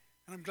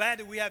I'm glad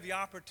that we have the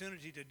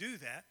opportunity to do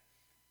that,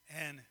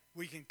 and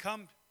we can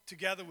come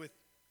together with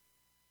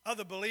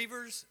other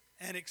believers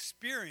and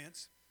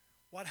experience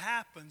what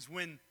happens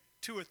when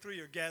two or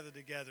three are gathered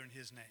together in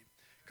his name,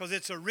 because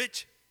it's a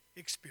rich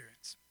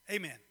experience.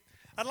 Amen.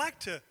 I'd like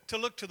to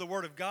look to the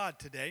Word of God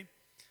today,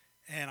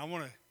 and I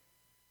want to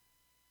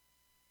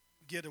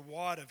get a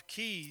wad of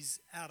keys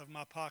out of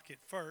my pocket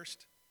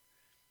first.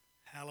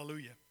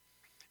 Hallelujah.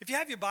 If you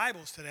have your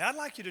Bibles today, I'd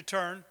like you to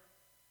turn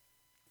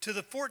to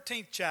the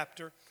 14th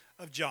chapter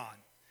of John.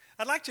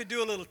 I'd like to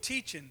do a little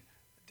teaching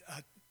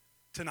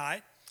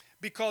tonight,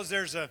 because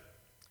there's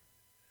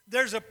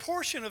a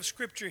portion of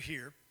Scripture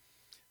here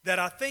that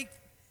I think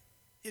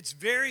it's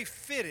very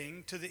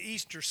fitting to the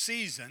Easter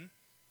season,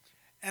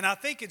 and I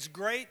think it's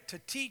great to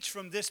teach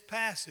from this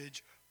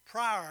passage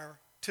prior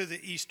to the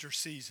Easter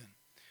season.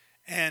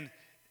 And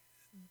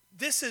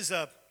this is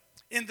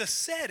in the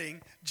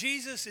setting,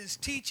 Jesus is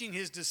teaching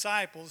his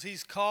disciples.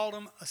 He's called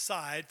them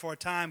aside for a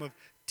time of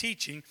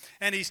teaching,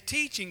 and he's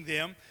teaching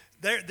them.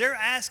 They're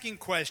asking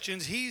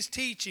questions. He's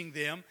teaching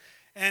them,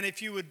 and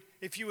if you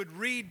would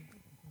read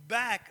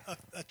back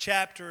a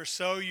chapter or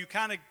so, you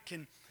kind of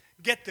can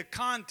get the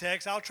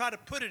context. I'll try to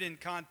put it in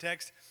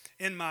context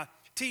in my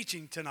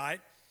teaching tonight.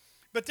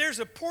 But there's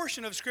a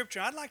portion of Scripture.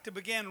 I'd like to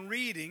begin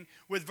reading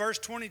with verse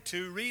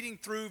 22, reading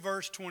through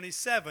verse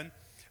 27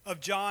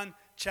 of John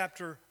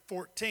chapter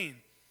 14.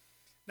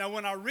 Now,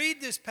 when I read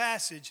this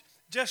passage,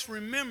 just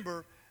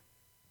remember,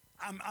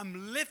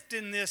 I'm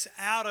lifting this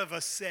out of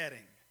a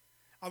setting.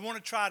 I want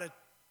to try to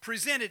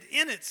present it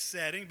in its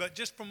setting, but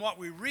just from what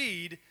we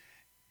read,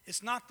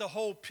 it's not the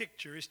whole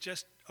picture. It's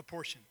just a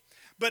portion.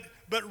 But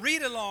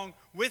read along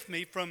with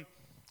me from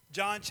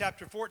John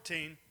chapter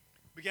 14,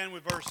 beginning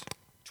with verse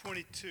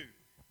 22.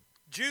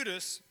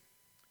 Judas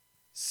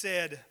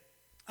said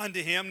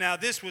unto him, now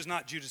this was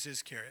not Judas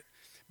Iscariot,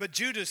 but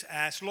Judas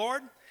asked,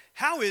 Lord,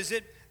 how is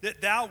it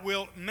that thou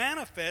wilt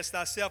manifest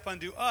thyself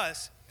unto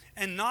us,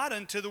 and not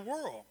unto the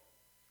world?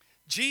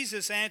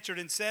 Jesus answered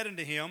and said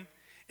unto him,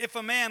 if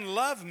a man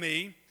love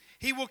me,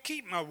 he will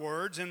keep my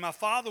words, and my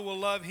Father will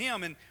love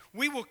him, and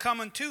we will come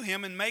unto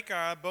him and make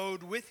our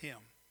abode with him.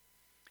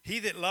 He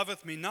that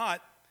loveth me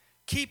not,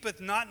 keepeth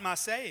not my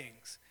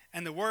sayings,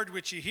 and the word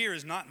which ye hear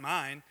is not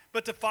mine,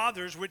 but the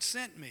Father's which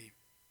sent me.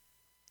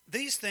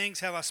 These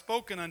things have I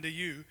spoken unto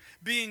you,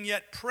 being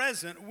yet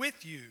present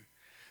with you.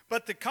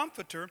 But the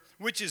Comforter,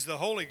 which is the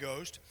Holy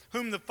Ghost,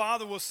 whom the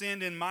Father will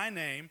send in my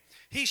name,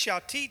 he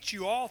shall teach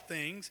you all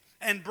things,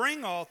 and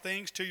bring all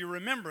things to your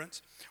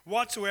remembrance,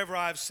 whatsoever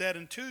I have said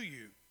unto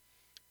you.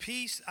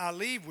 Peace I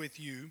leave with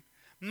you,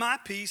 my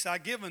peace I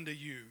give unto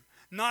you.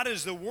 Not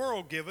as the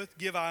world giveth,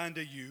 give I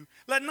unto you.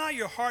 Let not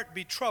your heart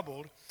be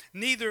troubled,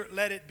 neither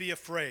let it be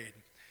afraid.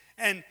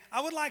 And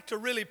I would like to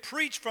really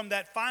preach from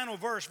that final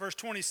verse, verse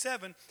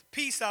 27.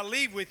 Peace I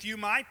leave with you,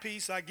 my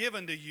peace I give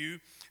unto you.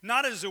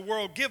 Not as the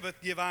world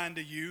giveth, give I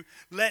unto you.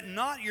 Let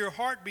not your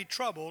heart be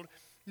troubled,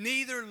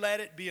 neither let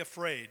it be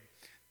afraid.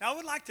 Now I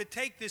would like to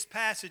take this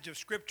passage of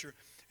Scripture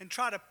and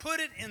try to put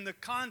it in the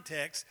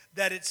context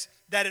that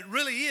it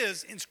really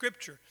is in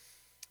Scripture.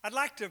 I'd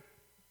like to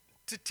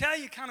tell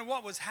you kind of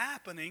what was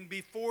happening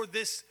before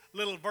this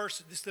little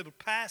verse, this little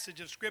passage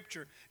of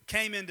Scripture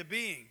came into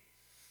being.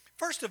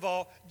 First of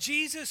all,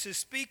 Jesus is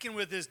speaking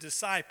with his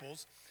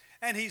disciples,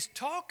 and he's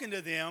talking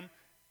to them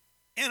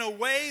in a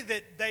way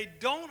that they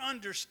don't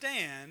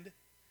understand,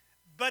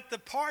 but the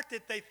part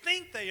that they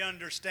think they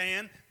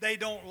understand, they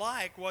don't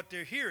like what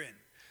they're hearing.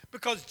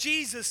 Because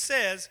Jesus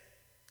says,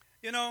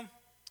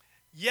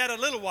 yet a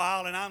little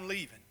while and I'm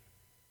leaving.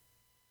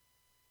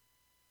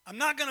 I'm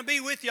not going to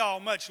be with y'all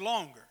much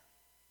longer.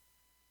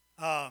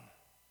 I'm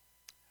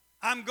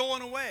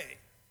going away.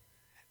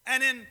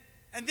 And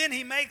then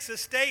he makes a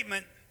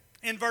statement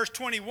in verse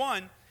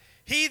 21,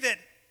 he that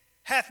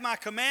hath my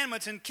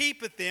commandments and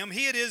keepeth them,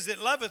 he it is that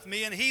loveth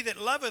me, and he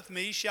that loveth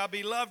me shall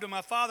be loved of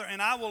my Father,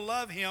 and I will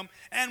love him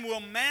and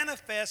will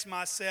manifest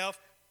myself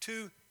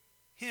to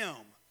him.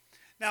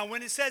 Now,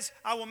 when it says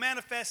I will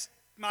manifest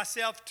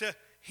myself to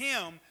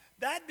him,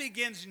 that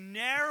begins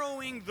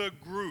narrowing the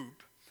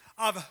group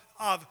of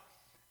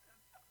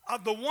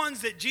the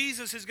ones that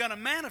Jesus is going to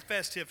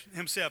manifest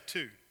himself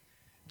to.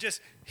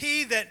 Just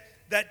he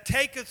that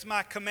taketh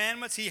my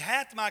commandments, he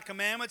hath my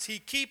commandments, he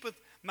keepeth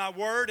my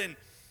word and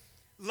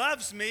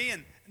loves me.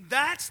 And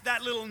that's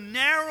that little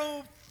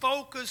narrow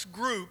focus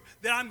group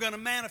that I'm going to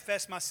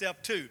manifest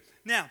myself to.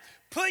 Now,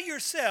 put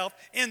yourself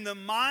in the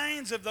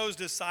minds of those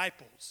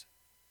disciples.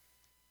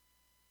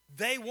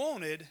 They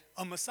wanted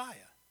a Messiah.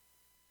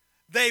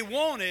 They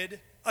wanted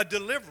a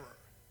deliverer.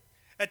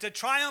 At the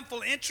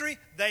triumphal entry,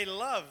 they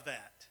loved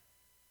that.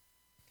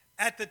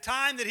 At the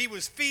time that he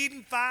was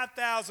feeding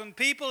 5,000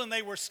 people and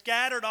they were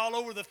scattered all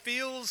over the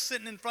fields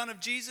sitting in front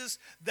of Jesus,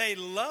 they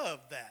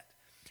loved that.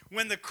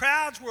 When the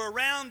crowds were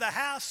around the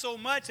house so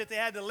much that they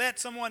had to let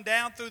someone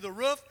down through the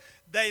roof,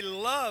 they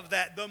loved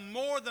that. The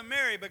more the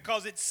merrier,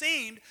 because it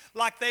seemed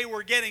like they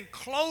were getting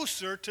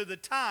closer to the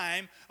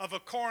time of a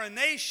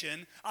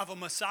coronation of a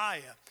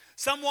Messiah.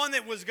 Someone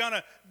that was going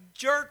to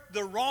jerk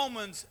the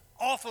Romans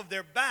off of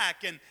their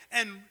back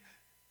and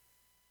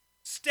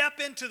step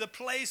into the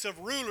place of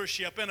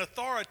rulership and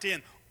authority.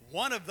 And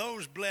one of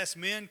those blessed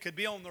men could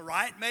be on the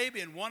right maybe,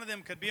 and one of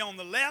them could be on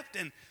the left.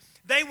 And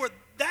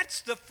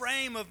that's the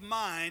frame of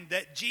mind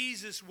that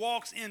Jesus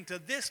walks into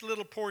this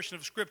little portion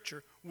of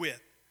Scripture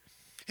with.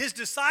 His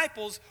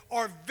disciples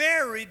are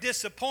very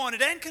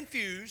disappointed and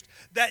confused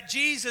that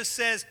Jesus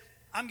says,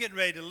 I'm getting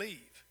ready to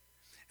leave.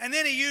 And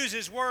then he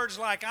uses words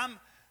like,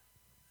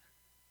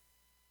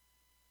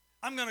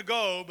 I'm going to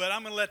go, but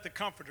I'm going to let the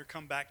Comforter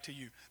come back to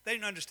you. They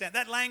didn't understand.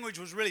 That language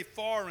was really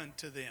foreign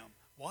to them.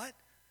 What?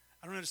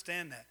 I don't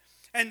understand that.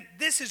 And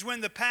this is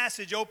when the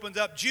passage opens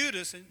up.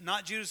 Judas,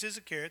 not Judas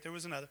Iscariot, there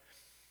was another.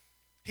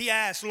 He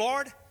asked,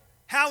 Lord,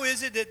 how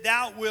is it that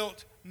thou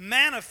wilt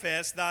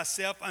manifest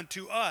thyself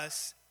unto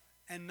us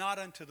and not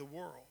unto the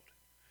world?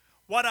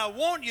 What I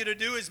want you to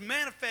do is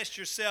manifest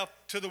yourself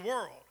to the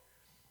world.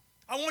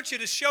 I want you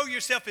to show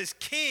yourself as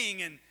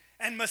king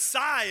and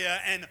Messiah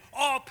and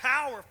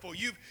all-powerful.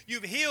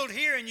 You've healed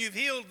here and you've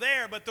healed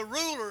there, but the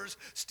rulers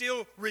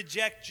still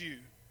reject you.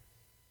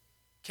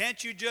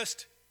 Can't you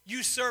just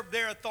usurp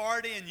their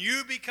authority and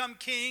you become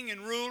king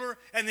and ruler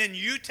and then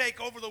you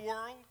take over the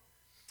world?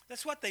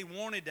 That's what they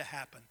wanted to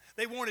happen.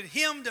 They wanted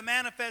him to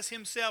manifest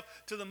himself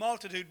to the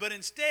multitude, but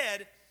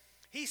instead,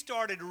 he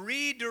started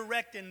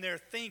redirecting their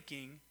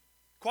thinking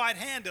quite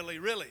handily,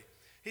 really.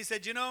 He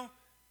said,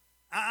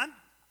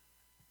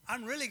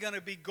 I'm really going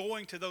to be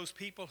going to those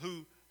people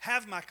who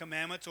have my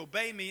commandments,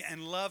 obey me,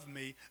 and love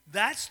me.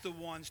 That's the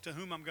ones to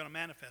whom I'm going to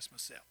manifest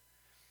myself.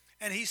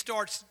 And he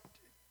starts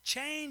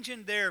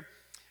changing their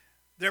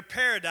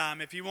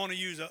paradigm, if you want to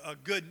use a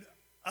good,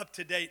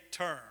 up-to-date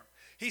term.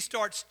 He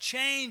starts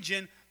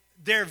changing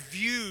their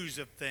views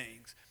of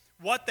things.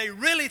 What they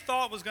really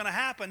thought was going to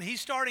happen,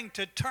 he's starting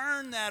to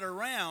turn that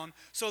around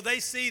so they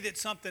see that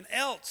something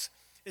else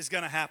is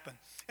going to happen.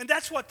 And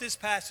that's what this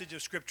passage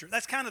of Scripture,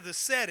 that's kind of the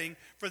setting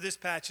for this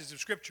passage of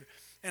Scripture.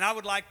 And I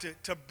would like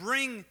to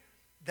bring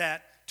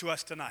that to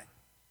us tonight.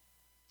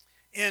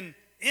 In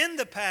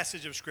the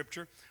passage of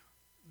Scripture,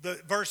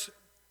 the verse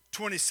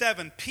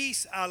 27,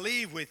 peace I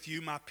leave with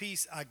you, my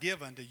peace I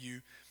give unto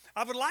you.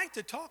 I would like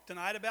to talk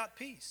tonight about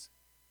peace.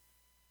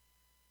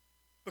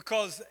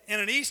 Because in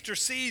an Easter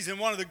season,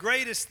 one of the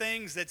greatest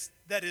things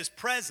that is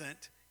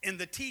present in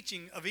the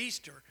teaching of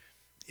Easter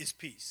is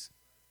peace.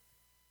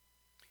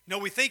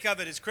 We think of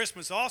it as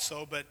Christmas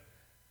also,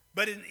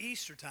 but in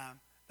Easter time,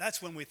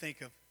 that's when we think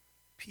of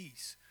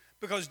peace.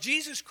 Because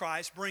Jesus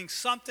Christ brings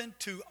something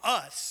to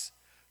us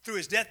through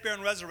his death, burial,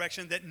 and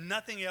resurrection that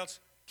nothing else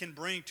can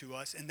bring to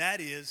us, and that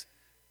is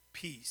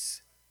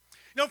peace.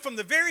 From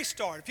the very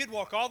start, if you'd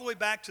walk all the way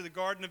back to the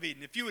Garden of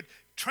Eden, if you would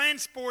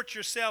transport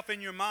yourself in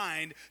your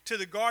mind to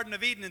the Garden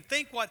of Eden and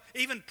think what,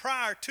 even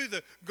prior to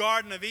the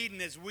Garden of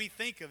Eden as we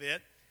think of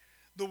it,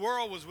 the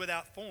world was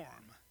without form.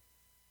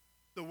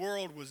 The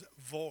world was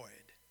void.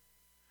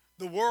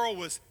 The world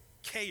was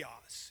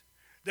chaos.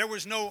 There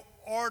was no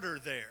order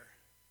there.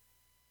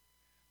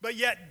 But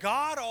yet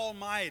God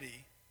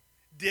Almighty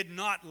did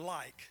not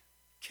like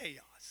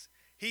chaos.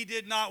 He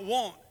did not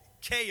want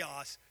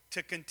chaos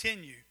to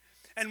continue.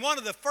 And one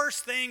of the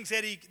first things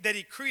that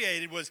he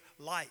created was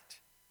light.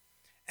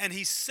 And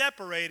he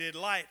separated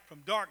light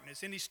from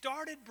darkness. And he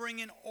started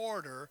bringing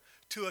order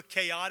to a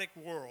chaotic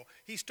world.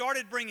 He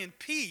started bringing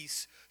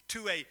peace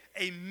to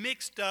a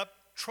mixed up,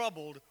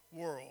 troubled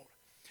world.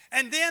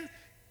 And then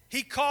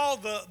he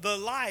called the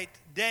light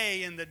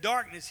day and the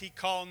darkness he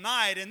called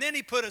night. And then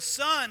he put a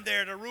sun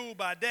there to rule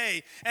by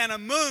day and a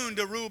moon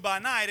to rule by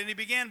night. And he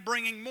began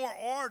bringing more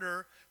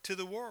order to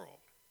the world.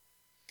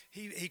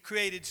 He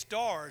created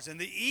stars,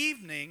 and the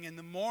evening and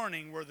the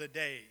morning were the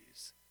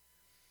days.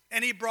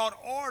 And he brought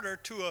order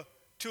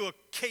to a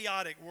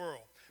chaotic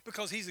world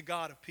because he's a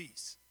God of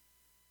peace.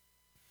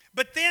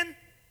 But then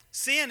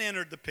sin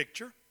entered the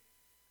picture.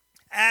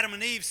 Adam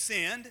and Eve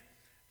sinned.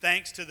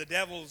 Thanks to the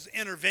devil's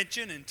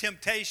intervention and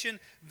temptation,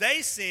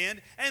 they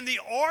sinned, and the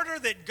order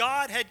that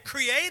God had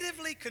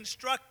creatively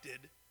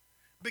constructed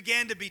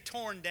began to be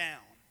torn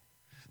down.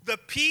 The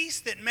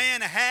peace that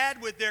man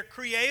had with their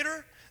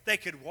Creator, they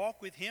could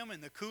walk with him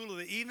in the cool of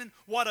the evening.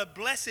 What a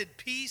blessed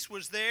peace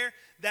was there.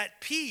 That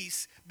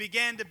peace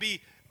began to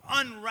be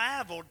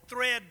unraveled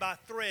thread by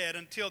thread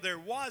until there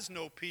was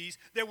no peace.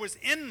 There was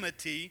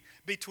enmity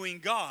between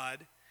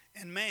God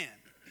and man.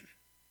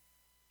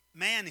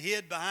 Man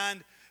hid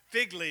behind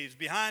fig leaves,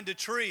 behind a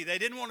tree. They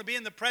didn't want to be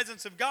in the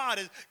presence of God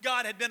as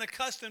God had been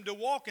accustomed to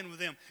walking with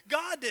them.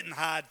 God didn't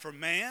hide from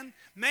man.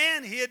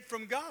 Man hid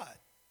from God.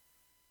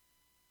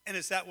 And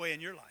it's that way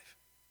in your life.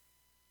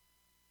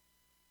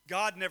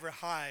 God never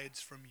hides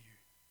from you.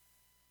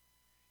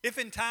 If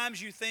in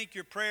times you think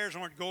your prayers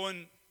aren't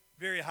going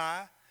very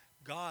high,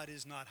 God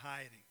is not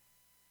hiding.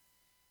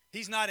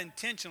 He's not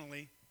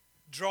intentionally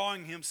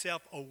drawing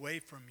himself away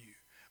from you.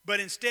 But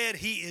instead,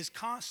 he is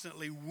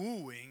constantly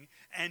wooing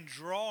and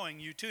drawing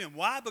you to him.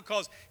 Why?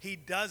 Because he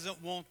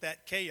doesn't want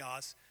that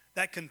chaos,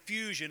 that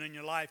confusion in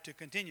your life to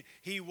continue.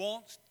 He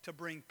wants to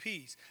bring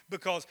peace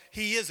because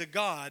he is a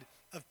God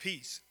of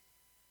peace.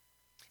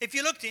 If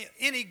you look to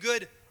any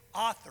good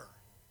author.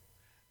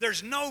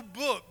 There's no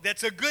book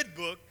that's a good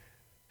book.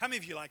 How many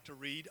of you like to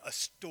read a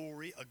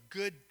story, a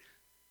good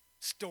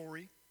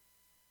story?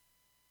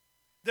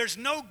 There's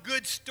no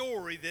good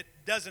story that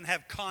doesn't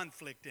have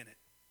conflict in it.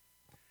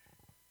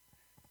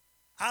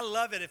 I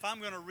love it if I'm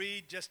going to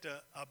read just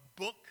a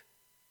book.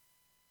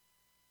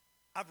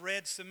 I've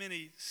read so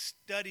many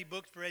study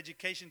books for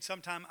education,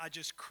 sometimes I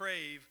just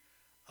crave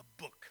a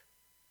book.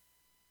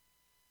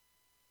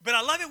 But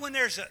I love it when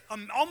there's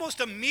almost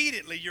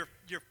immediately you're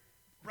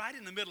right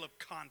in the middle of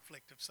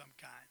conflict of some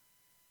kind.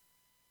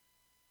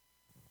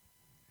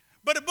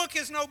 But a book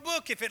is no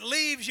book if it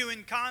leaves you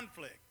in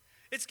conflict.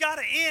 It's got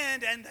to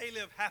end and they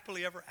live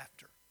happily ever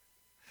after.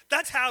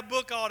 That's how a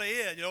book ought to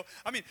end, you know.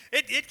 I mean,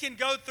 it can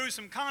go through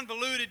some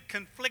convoluted,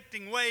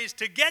 conflicting ways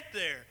to get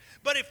there.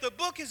 But if the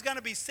book is going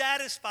to be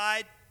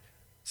satisfying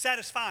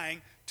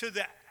to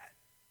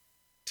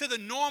the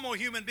normal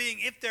human being,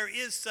 if there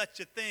is such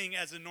a thing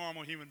as a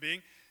normal human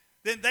being,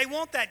 then they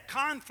want that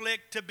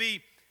conflict to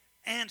be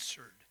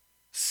answered,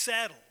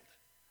 settled.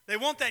 They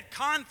want that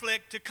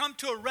conflict to come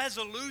to a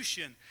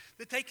resolution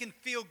that they can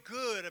feel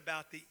good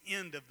about the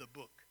end of the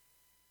book.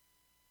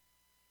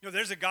 You know,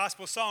 there's a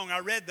gospel song. I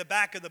read the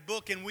back of the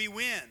book and we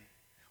win.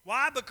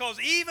 Why? Because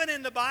even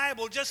in the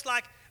Bible, just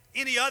like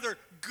any other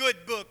good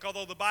book,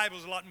 although the Bible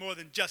is a lot more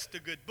than just a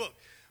good book,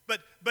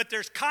 but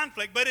there's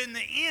conflict. But in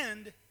the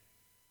end,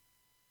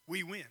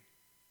 we win.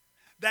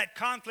 That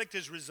conflict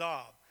is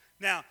resolved.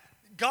 Now,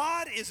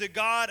 God is a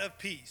God of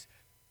peace.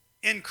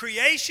 In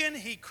creation,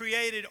 he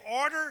created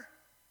order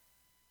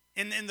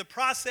in the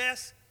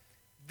process.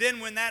 Then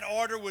when that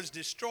order was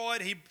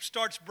destroyed, he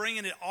starts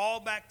bringing it all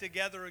back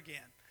together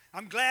again.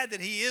 I'm glad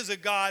that he is a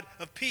God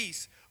of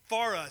peace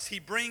for us. He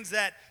brings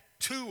that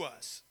to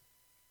us.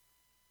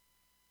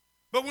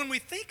 But when we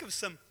think of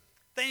some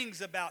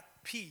things about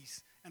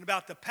peace and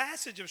about the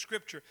passage of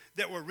Scripture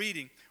that we're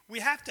reading,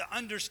 we have to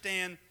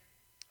understand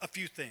a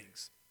few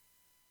things.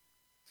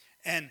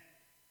 And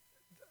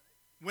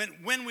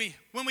when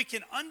we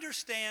can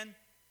understand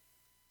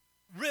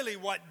really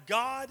what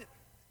God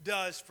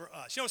does for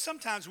us. You know,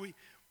 sometimes we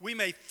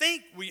may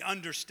think we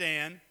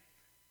understand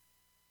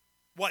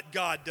what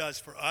God does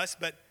for us,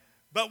 but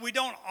we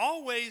don't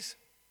always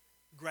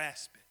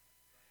grasp it.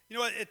 You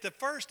know, at the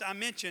first I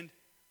mentioned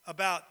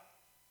about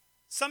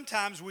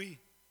sometimes we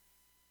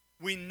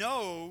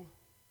know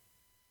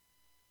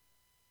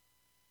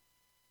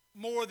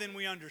more than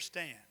we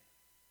understand.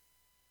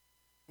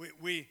 We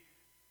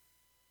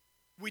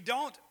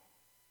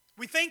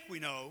think we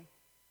know,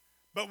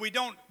 but we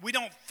don't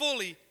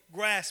fully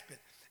grasp it.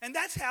 And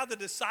that's how the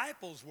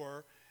disciples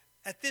were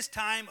at this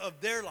time of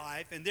their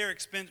life and their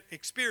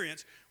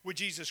experience with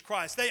Jesus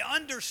Christ. They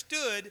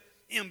understood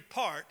in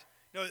part.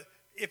 You know,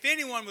 if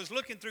anyone was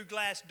looking through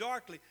glass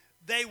darkly,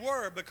 they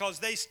were, because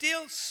they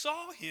still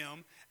saw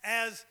him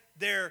as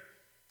their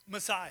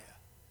Messiah.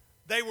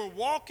 They were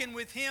walking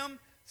with him.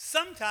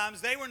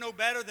 Sometimes they were no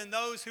better than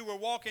those who were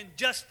walking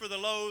just for the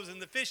loaves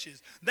and the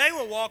fishes. They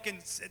were walking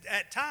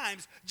at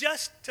times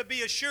just to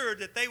be assured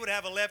that they would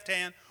have a left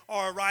hand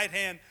or a right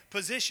hand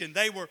position.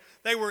 They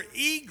were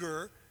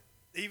eager.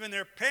 Even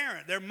their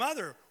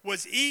mother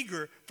was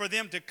eager for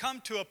them to come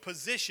to a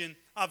position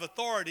of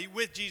authority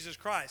with Jesus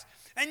Christ.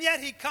 And yet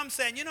he comes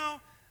saying, you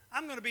know,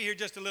 I'm going to be here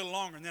just a little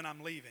longer and then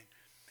I'm leaving.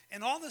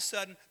 And all of a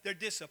sudden, their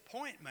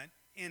disappointment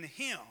in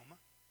him,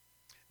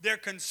 their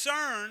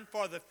concern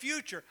for the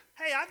future.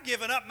 Hey, I've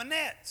given up my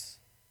nets.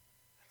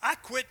 I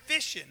quit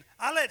fishing.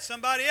 I let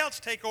somebody else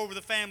take over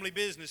the family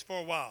business for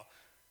a while.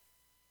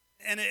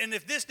 And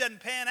if this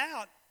doesn't pan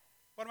out,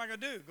 what am I going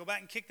to do? Go back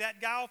and kick that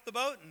guy off the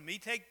boat and me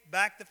take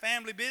back the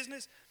family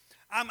business?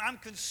 I'm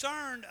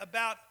concerned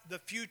about the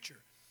future.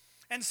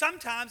 And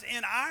sometimes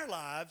in our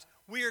lives,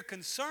 we are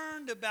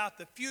concerned about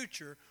the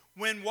future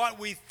when what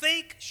we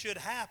think should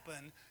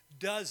happen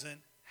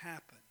doesn't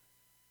happen.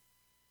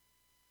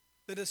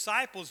 The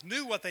disciples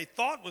knew what they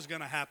thought was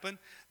going to happen.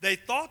 They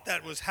thought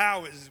that was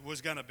how it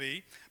was going to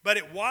be, but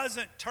it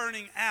wasn't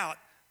turning out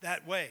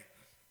that way.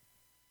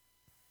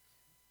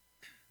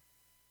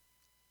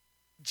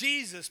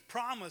 Jesus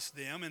promised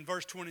them in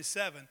verse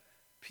 27,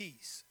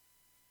 peace.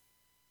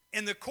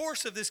 In the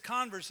course of this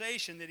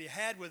conversation that he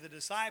had with the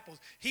disciples,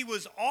 he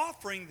was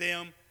offering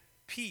them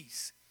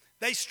peace.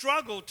 They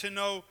struggled to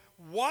know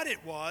what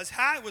it was,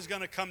 how it was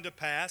going to come to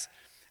pass,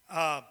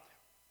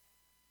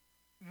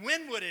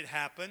 when would it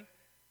happen.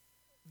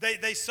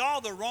 They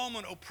saw the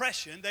Roman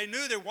oppression. They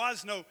knew there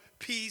was no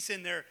peace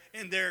in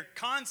their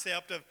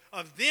concept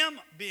of them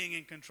being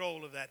in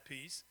control of that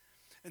peace,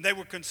 and they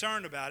were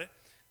concerned about it.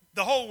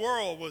 The whole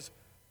world was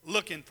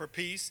looking for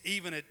peace,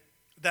 even at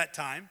that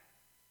time.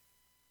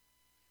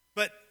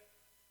 But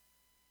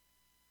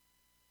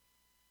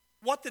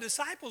what the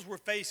disciples were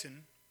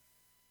facing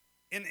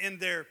in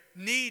their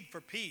need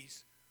for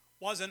peace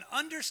was an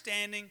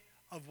understanding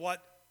of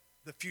what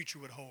the future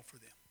would hold for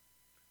them.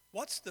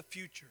 What's the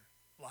future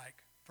like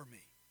for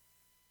me?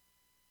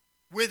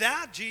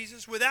 Without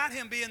Jesus, without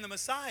him being the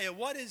Messiah,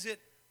 what is it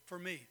for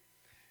me?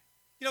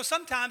 You know,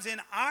 sometimes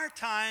in our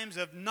times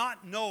of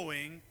not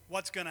knowing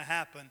what's going to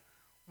happen,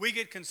 we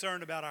get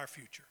concerned about our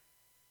future.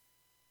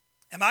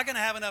 Am I going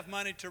to have enough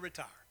money to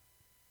retire?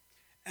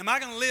 Am I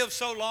going to live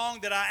so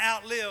long that I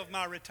outlive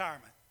my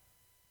retirement?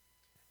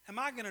 Am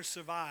I going to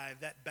survive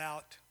that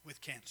bout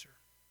with cancer?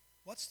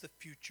 What's the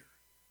future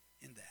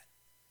in that?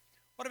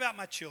 What about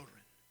my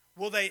children?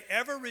 Will they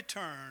ever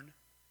return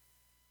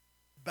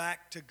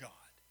back to God?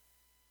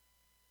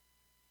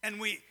 And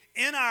we,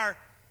 in our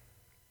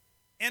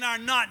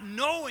not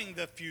knowing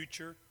the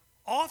future,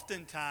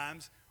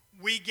 oftentimes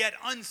we get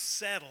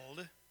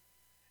unsettled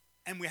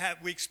and we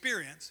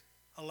experience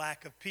a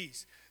lack of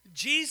peace.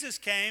 Jesus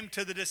came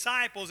to the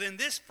disciples in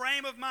this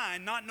frame of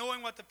mind, not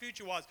knowing what the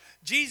future was.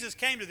 Jesus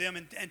came to them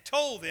and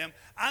told them,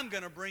 I'm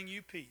going to bring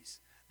you peace.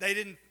 They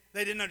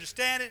didn't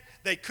understand it.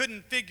 They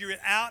couldn't figure it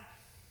out.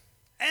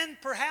 And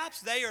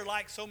perhaps they are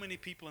like so many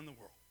people in the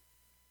world.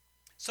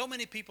 So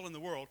many people in the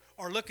world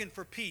are looking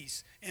for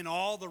peace in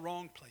all the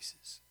wrong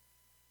places.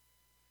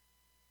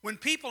 When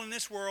people in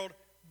this world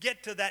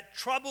get to that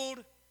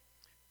troubled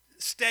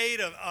state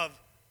of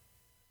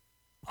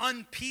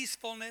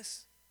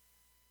unpeacefulness,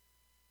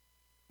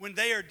 when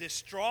they are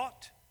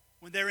distraught,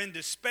 when they're in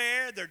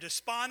despair, they're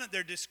despondent,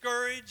 they're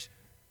discouraged,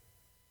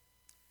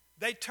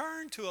 they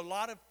turn to a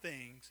lot of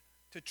things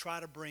to try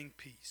to bring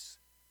peace.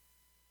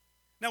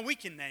 Now, we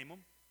can name them.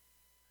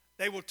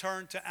 They will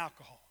turn to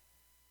alcohol.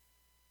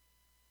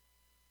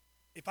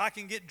 If I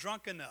can get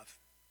drunk enough,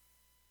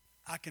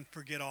 I can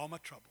forget all my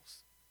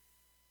troubles.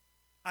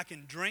 I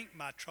can drink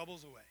my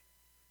troubles away.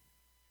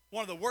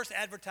 One of the worst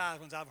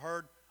advertisements I've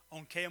heard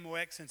on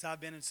KMOX since I've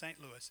been in St.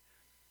 Louis.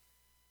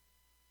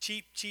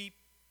 Cheap, cheap,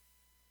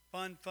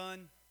 fun,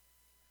 fun.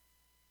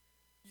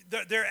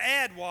 Their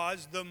ad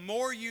was, the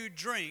more you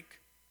drink,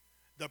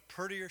 the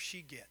prettier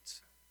she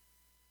gets.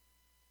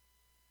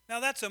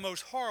 Now, that's the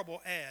most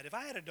horrible ad. If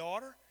I had a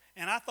daughter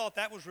and I thought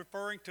that was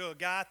referring to a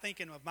guy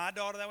thinking of my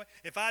daughter that way,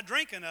 if I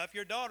drink enough,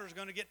 your daughter's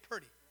going to get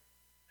pretty.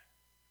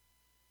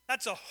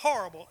 That's a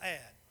horrible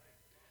ad.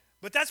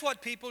 But that's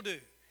what people do.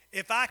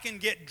 If I can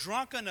get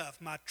drunk enough,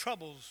 my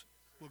troubles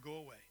will go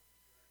away.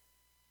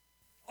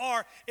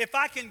 Or if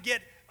I can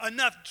get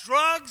enough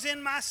drugs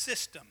in my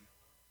system,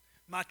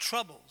 my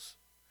troubles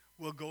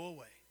will go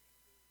away.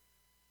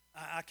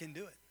 I can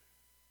do it.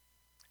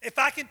 If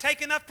I can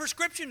take enough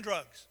prescription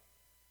drugs,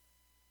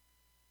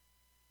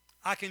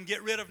 I can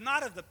get rid of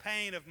not of the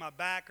pain of my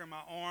back or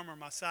my arm or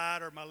my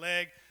side or my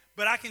leg,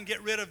 but I can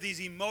get rid of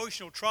these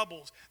emotional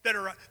troubles that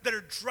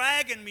are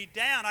dragging me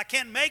down. I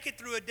can't make it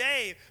through a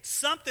day.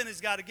 Something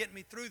has got to get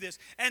me through this.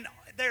 And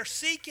they're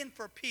seeking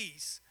for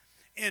peace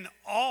in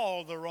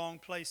all the wrong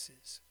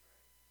places.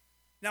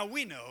 Now,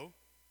 we know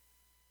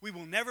we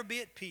will never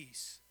be at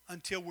peace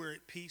until we're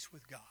at peace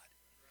with God.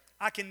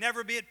 I can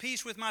never be at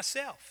peace with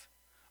myself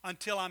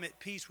until I'm at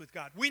peace with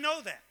God. We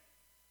know that.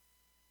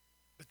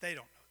 But they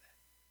don't know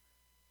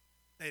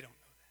that. They don't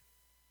know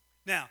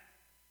that. Now,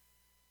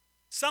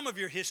 some of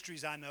your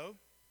histories I know.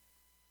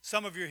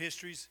 Some of your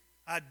histories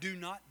I do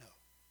not know.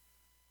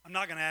 I'm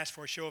not going to ask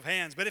for a show of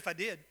hands, but if I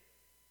did,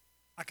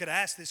 I could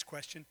ask this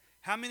question.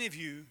 How many of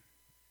you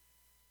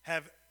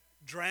have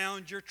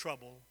drowned your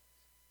trouble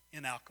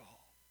in alcohol?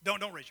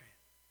 Don't raise your hand.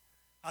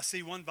 I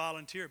see one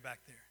volunteer back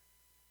there.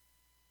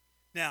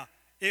 Now,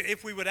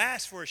 if we would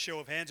ask for a show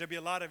of hands, there'd be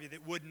a lot of you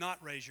that would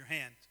not raise your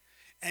hand.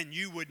 And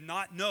you would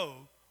not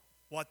know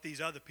what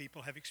these other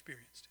people have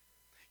experienced.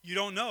 You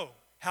don't know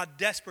how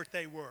desperate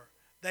they were.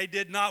 They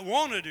did not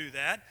want to do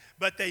that,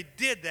 but they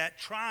did that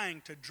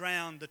trying to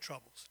drown the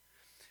troubles.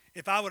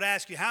 If I would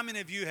ask you, how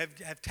many of you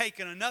have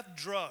taken enough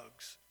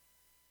drugs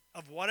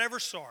of whatever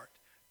sort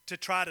to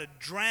try to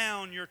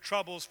drown your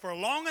troubles for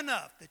long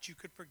enough that you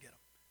could forget them?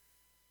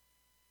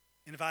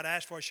 And if I'd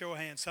ask for a show of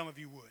hands, some of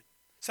you would.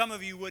 Some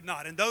of you would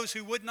not. And those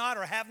who would not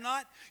or have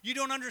not, you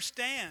don't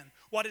understand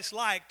what it's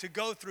like to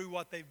go through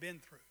what they've been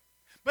through.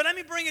 But let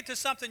me bring it to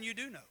something you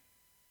do know.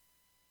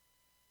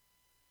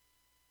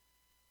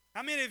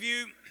 How many of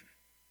you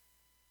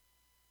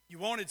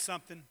wanted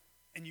something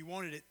and you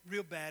wanted it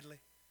real badly,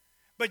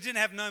 but you didn't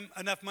have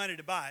enough money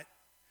to buy it,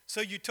 so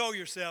you told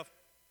yourself,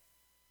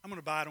 I'm going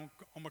to buy it on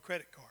my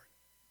credit card.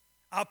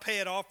 I'll pay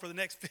it off for the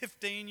next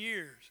 15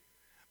 years,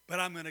 but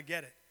I'm going to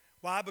get it.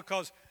 Why?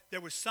 Because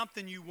there was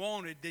something you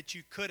wanted that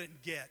you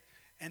couldn't get.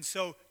 And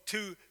so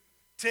to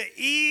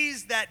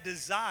ease that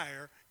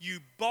desire, you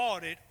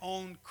bought it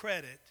on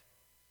credit,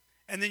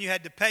 and then you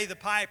had to pay the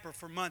piper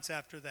for months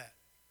after that.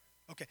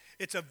 Okay,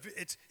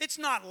 it's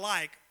not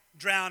like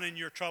drowning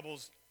your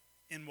troubles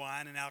in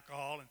wine and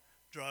alcohol and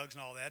drugs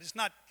and all that. It's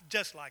not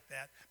just like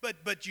that,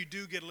 but you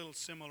do get a little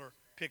similar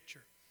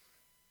picture.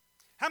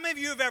 How many of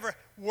you have ever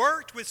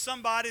worked with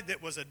somebody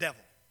that was a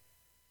devil?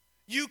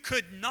 You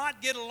could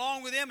not get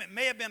along with him. It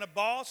may have been a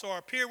boss or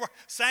a peer.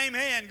 Same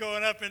hand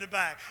going up in the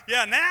back.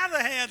 Yeah, now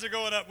the hands are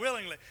going up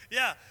willingly.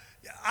 Yeah,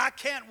 I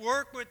can't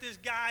work with this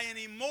guy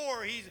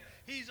anymore.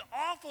 He's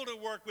awful to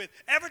work with.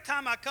 Every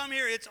time I come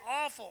here, it's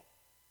awful.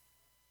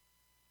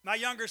 My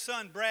younger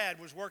son, Brad,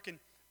 was working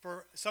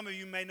for, some of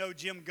you may know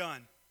Jim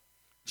Gunn.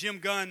 Jim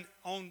Gunn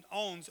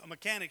owns a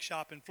mechanic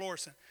shop in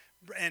Florissant.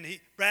 And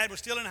Brad was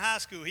still in high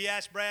school. He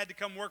asked Brad to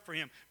come work for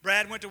him.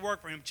 Brad went to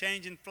work for him,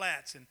 changing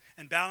flats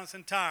and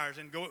balancing tires.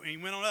 And he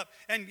went on up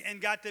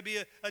and got to be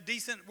a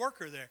decent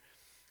worker there.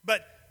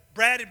 But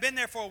Brad had been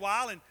there for a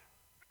while, and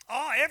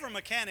every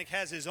mechanic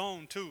has his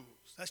own tools.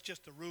 That's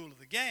just the rule of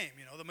the game.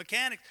 The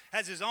mechanic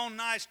has his own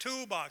nice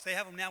toolbox. They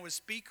have them now with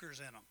speakers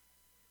in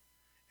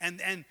them.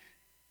 And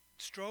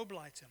strobe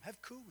lights in them.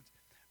 Have cool ones.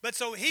 But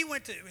so he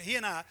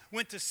and I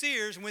went to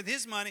Sears, and with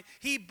his money,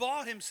 he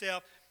bought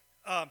himself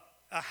a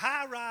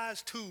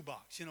high-rise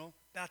toolbox,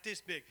 about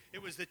this big.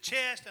 It was the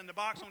chest and the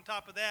box on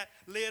top of that,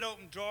 lid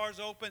open,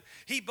 drawers open.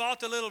 He bought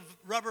the little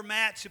rubber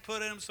mats to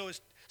put in them so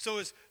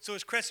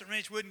his crescent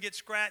wrench wouldn't get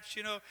scratched.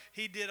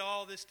 He did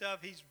all this stuff.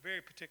 He's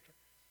very particular.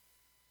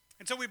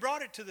 And so we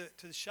brought it to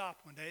the shop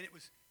one day, and it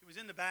was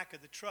in the back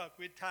of the truck.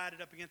 We had tied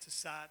it up against the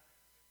side.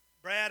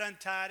 Brad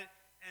untied it,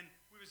 and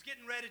we was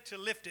getting ready to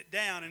lift it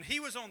down, and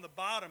he was on the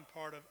bottom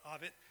part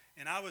of it,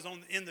 and I was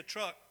in the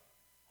truck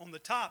on the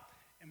top,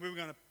 and we were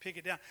going to pick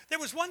it down. There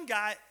was one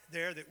guy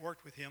there that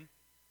worked with him.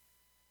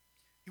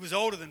 He was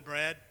older than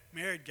Brad,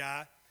 married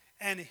guy,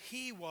 and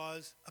he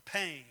was a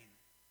pain.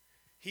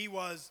 He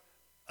was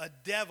a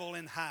devil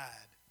in hide.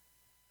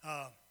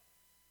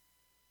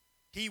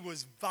 He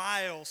was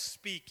vile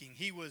speaking.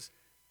 He was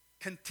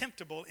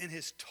contemptible in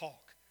his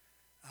talk.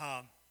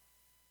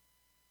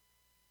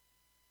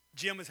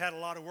 Jim has had a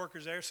lot of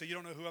workers there, so you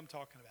don't know who I'm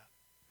talking about.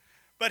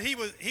 But he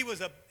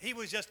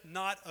was just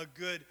not a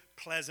good,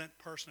 pleasant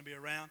person to be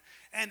around.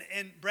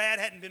 And Brad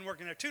hadn't been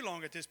working there too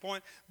long at this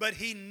point, but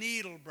he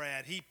needled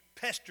Brad. He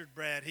pestered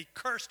Brad. He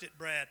cursed at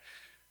Brad.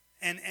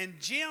 And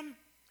Jim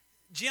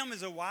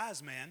is a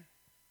wise man.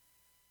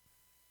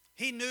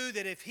 He knew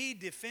that if he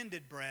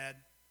defended Brad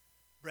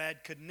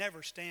could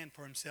never stand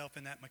for himself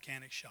in that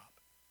mechanic shop.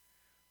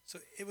 So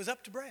it was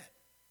up to Brad.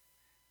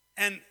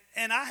 And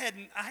I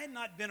had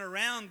not been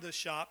around the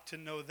shop to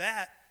know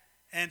that.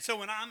 And so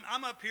when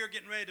I'm up here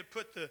getting ready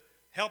to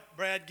help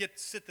Brad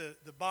sit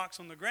the box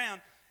on the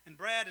ground, and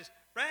Brad is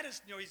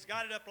he's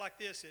got it up like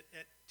this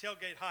at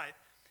tailgate height,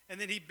 and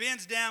then he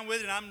bends down with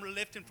it, and I'm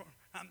lifting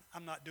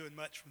I'm not doing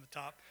much from the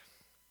top.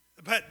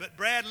 But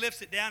Brad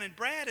lifts it down, and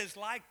Brad is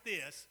like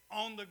this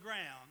on the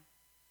ground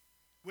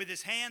with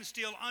his hands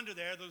still under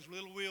there. Those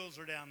little wheels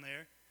are down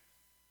there.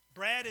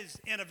 Brad is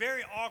in a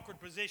very awkward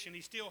position.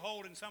 He's still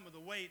holding some of the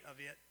weight of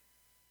it.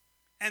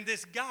 And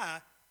this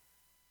guy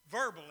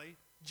verbally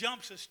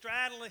jumps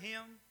astraddle of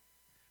him,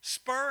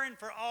 spurring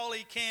for all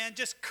he can,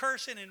 just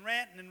cursing and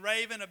ranting and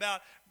raving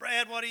about,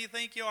 Brad, what do you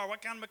think you are?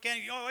 What kind of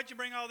mechanic? Oh, why'd you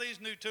bring all these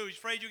new tools?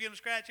 Afraid you'll get them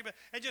scratchy? But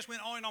it just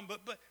went on and on.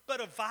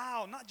 But a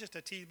vile, not just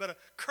a tease, but a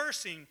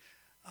cursing,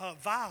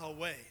 vile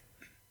way.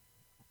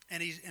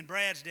 And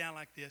Brad's down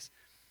like this.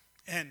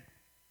 And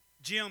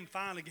Jim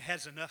finally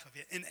has enough of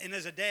it. And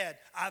as a dad,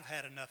 I've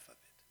had enough of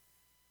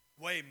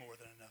it. Way more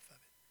than enough of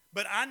it.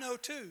 But I know,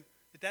 too,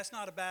 that that's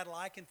not a battle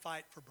I can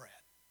fight for Brad.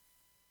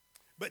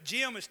 But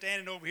Jim is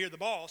standing over here, the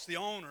boss, the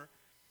owner,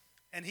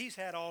 and he's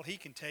had all he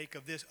can take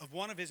of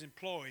one of his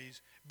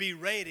employees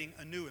berating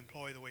a new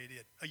employee the way he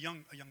did, a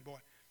young boy.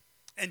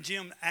 And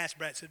Jim asked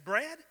Brad, said,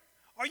 Brad,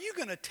 are you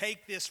going to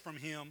take this from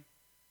him?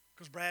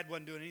 Because Brad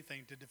wasn't doing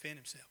anything to defend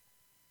himself.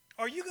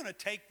 Are you going to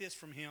take this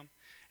from him?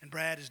 And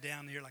Brad is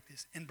down there like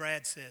this. And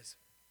Brad says,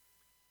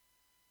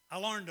 I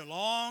learned a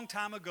long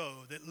time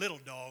ago that little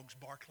dogs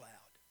bark loud.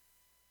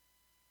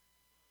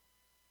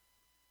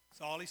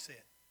 That's all he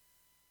said.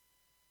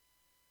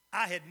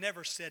 I had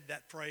never said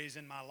that phrase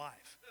in my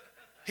life.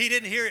 He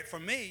didn't hear it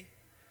from me.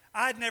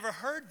 I'd never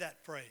heard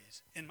that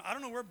phrase. And I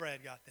don't know where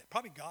Brad got that.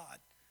 Probably God.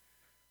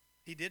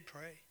 He did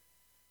pray.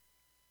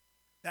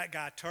 That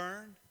guy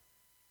turned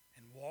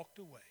and walked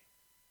away.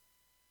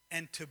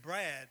 And to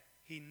Brad,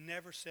 he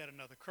never said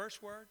another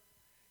curse word.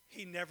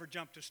 He never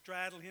jumped to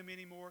straddle him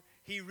anymore.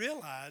 He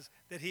realized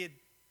that he had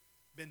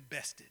been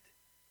bested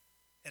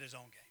at his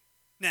own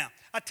game. Now,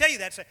 I tell you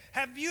that.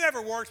 Have you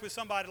ever worked with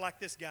somebody like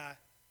this guy?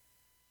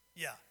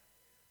 Yeah.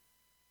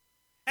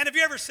 And have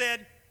you ever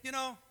said,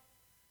 I'm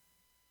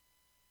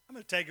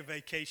going to take a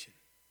vacation.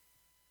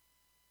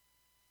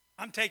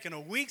 I'm taking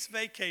a week's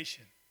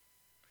vacation.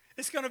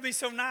 It's going to be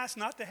so nice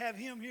not to have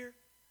him here.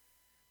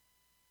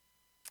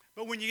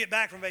 But when you get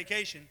back from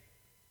vacation,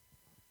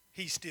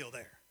 he's still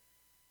there.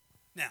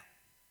 Now,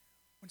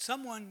 when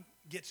someone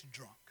gets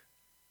drunk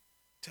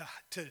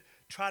to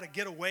try to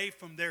get away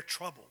from their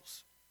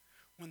troubles,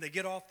 when they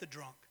get off the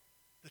drunk,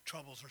 the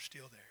troubles are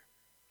still there.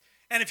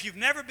 And if you've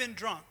never been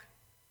drunk,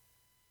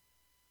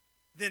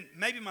 then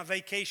maybe my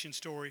vacation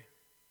story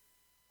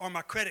or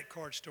my credit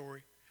card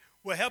story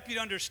will help you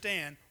to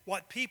understand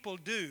what people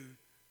do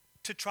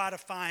to try to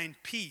find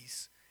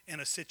peace in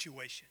a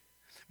situation.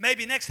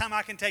 Maybe next time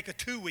I can take a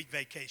 2-week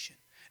vacation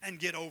and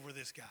get over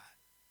this guy.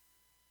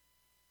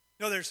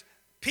 There's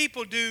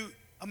people do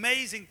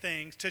amazing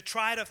things to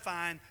try to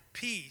find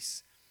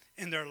peace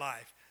in their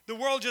life. The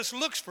world just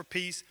looks for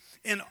peace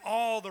in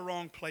all the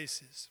wrong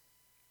places.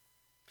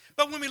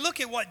 But when we look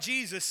at what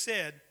Jesus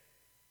said,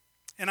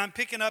 and I'm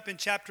picking up in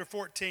chapter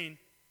 14,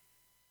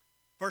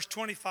 verse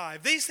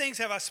 25, these things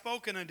have I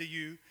spoken unto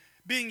you,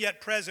 being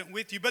yet present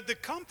with you. But the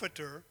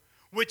Comforter,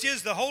 which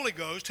is the Holy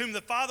Ghost, whom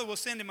the Father will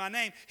send in my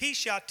name, he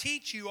shall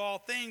teach you all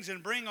things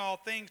and bring all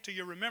things to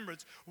your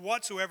remembrance,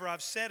 whatsoever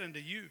I've said unto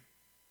you.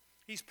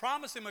 He's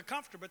promised them a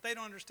comforter, but they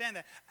don't understand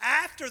that.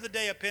 After the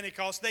day of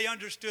Pentecost, they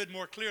understood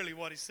more clearly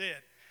what he said.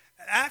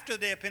 After the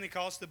day of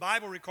Pentecost, the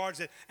Bible records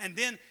it, and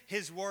then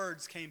his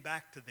words came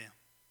back to them.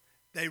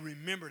 They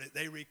remembered it.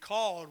 They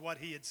recalled what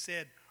he had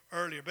said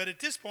earlier. But at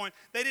this point,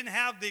 they didn't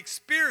have the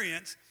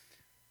experience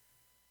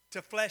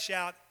to flesh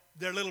out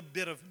their little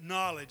bit of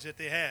knowledge that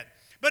they had.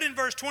 But in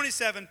verse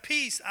 27,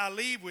 peace I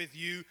leave with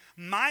you,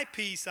 my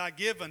peace I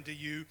give unto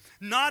you,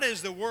 not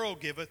as the world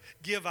giveth,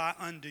 give I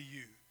unto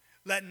you.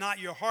 Let not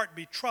your heart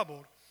be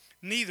troubled,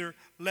 neither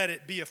let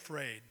it be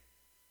afraid.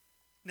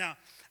 Now,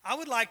 I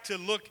would like to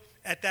look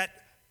at that,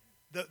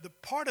 the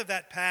part of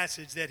that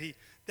passage that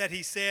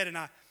he said, and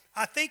I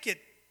think it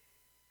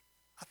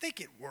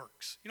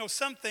works. You know,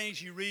 some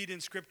things you read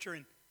in Scripture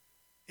and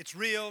it's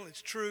real,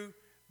 it's true,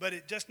 but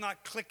it's just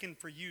not clicking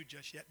for you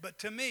just yet. But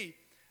to me,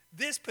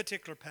 this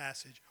particular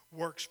passage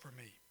works for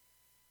me.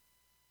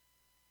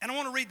 And I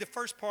want to read the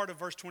first part of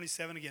verse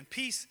 27 again.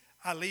 Peace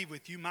I leave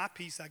with you, my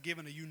peace I give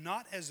unto you,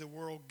 not as the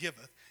world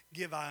giveth,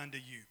 give I unto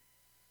you.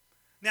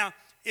 Now,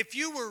 if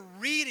you were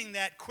reading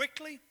that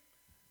quickly,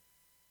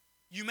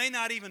 you may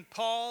not even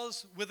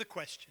pause with a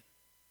question.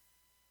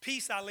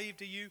 Peace I leave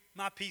to you,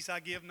 my peace I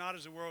give, not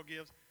as the world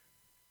gives.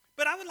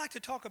 But I would like to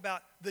talk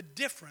about the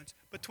difference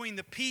between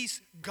the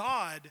peace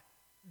God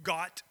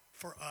got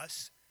for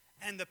us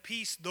and the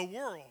peace the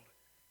world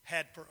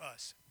had for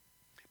us.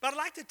 But I'd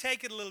like to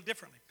take it a little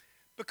differently,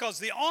 because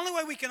the only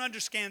way we can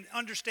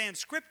understand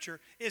Scripture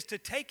is to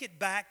take it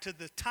back to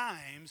the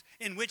times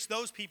in which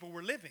those people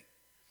were living.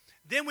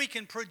 Then we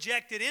can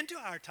project it into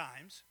our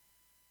times.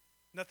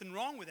 Nothing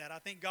wrong with that. I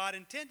think God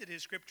intended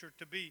his Scripture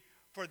to be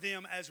for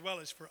them as well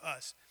as for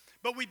us.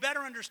 But we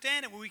better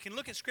understand it when we can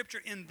look at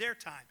Scripture in their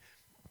time.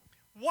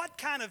 What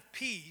kind of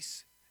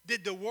peace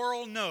did the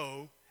world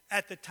know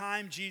at the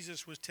time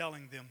Jesus was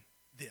telling them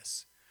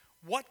this?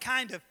 What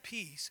kind of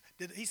peace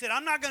did he said,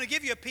 I'm not going to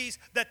give you a peace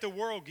that the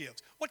world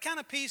gives. What kind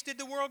of peace did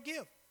the world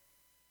give?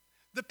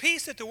 The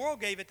peace that the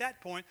world gave at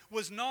that point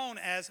was known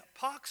as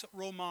Pax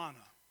Romana,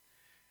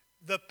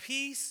 the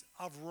peace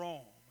of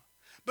Rome.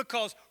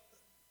 Because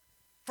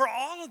for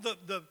all of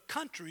the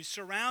countries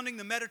surrounding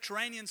the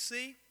Mediterranean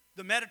Sea,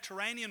 the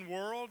Mediterranean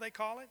world they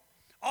call it,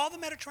 all the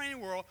Mediterranean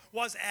world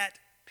was at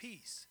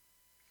peace.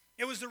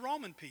 It was the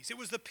Roman peace. It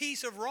was the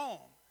peace of Rome.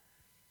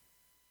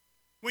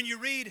 When you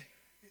read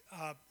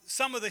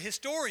some of the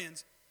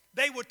historians,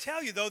 they would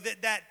tell you, though,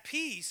 that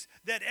peace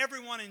that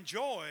everyone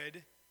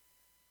enjoyed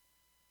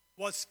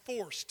was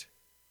forced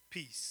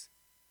peace.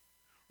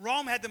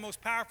 Rome had the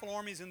most powerful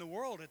armies in the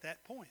world at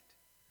that point.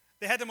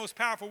 They had the most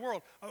powerful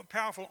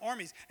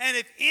armies. And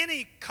if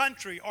any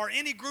country or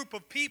any group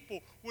of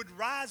people would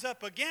rise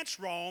up against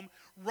Rome,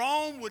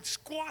 Rome would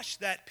squash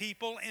that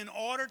people in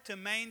order to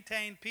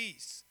maintain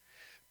peace.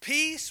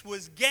 Peace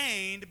was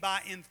gained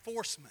by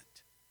enforcement.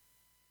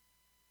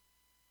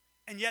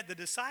 And yet the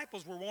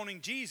disciples were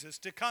wanting Jesus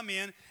to come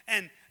in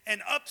and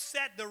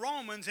upset the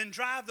Romans and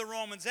drive the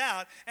Romans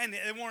out. And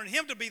they wanted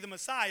him to be the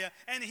Messiah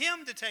and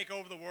him to take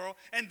over the world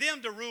and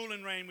them to rule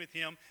and reign with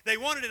him. They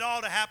wanted it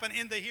all to happen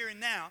in the here and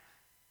now.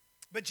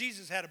 But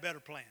Jesus had a better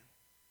plan.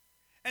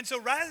 And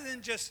so rather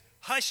than just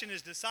hushing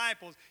his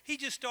disciples, he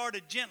just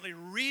started gently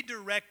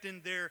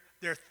redirecting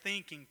their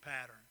thinking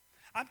pattern.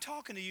 I'm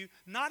talking to you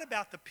not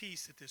about the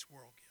peace that this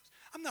world gives.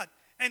 I'm not,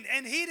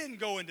 and he didn't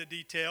go into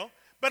detail.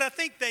 But I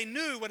think they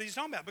knew what he's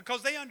talking about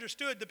because they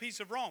understood the peace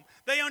of Rome.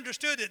 They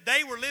understood that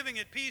they were living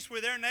at peace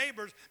with their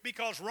neighbors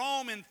because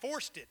Rome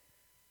enforced it.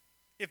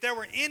 If there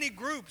were any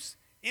groups,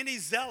 any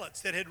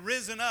zealots that had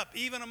risen up,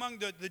 even among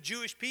the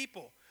Jewish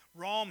people,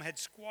 Rome had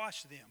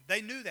squashed them.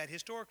 They knew that.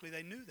 Historically,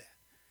 they knew that.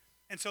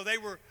 And so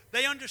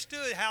they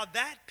understood how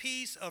that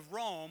peace of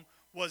Rome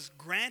was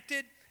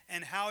granted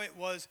and how it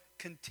was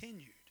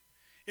continued.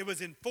 It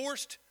was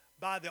enforced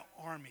by the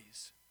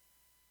armies.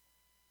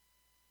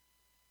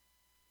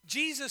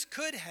 Jesus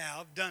could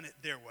have done it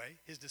their way,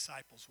 his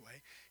disciples'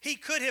 way. He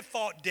could have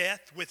fought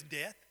death with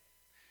death.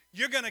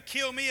 You're going to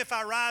kill me if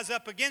I rise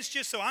up against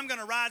you, so I'm going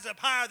to rise up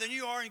higher than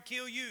you are and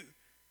kill you.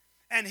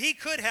 And he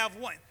could have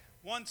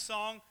one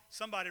song,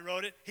 somebody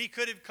wrote it, he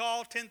could have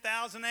called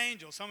 10,000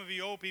 angels. Some of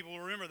you old people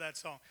will remember that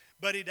song.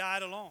 But he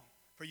died alone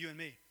for you and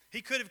me.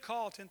 He could have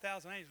called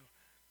 10,000 angels.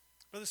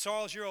 Brother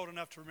Sarles, you're old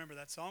enough to remember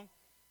that song,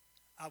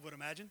 I would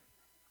imagine.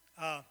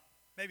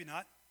 Maybe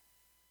not,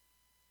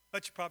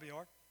 but you probably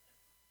are.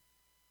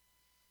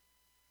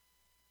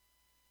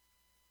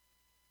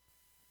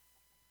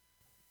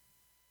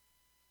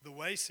 The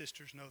Way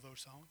Sisters know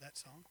that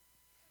song.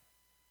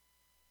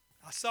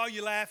 I saw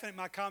you laughing at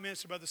my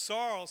comments to Brother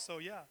Sarles, so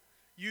yeah,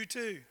 you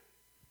too.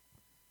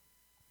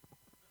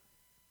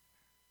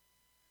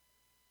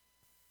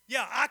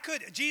 Yeah,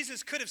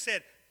 Jesus could have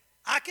said,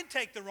 I can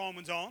take the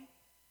Romans on.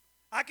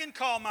 I can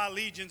call my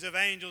legions of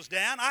angels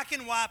down. I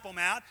can wipe them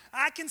out.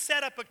 I can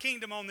set up a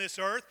kingdom on this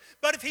earth.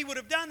 But if he would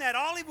have done that,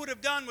 all he would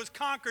have done was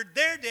conquered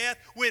their death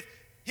with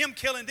him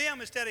killing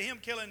them instead of them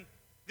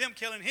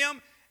killing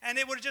him, and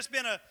it would have just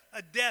been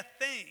a death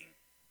thing.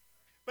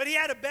 But he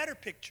had a better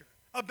picture,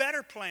 a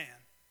better plan.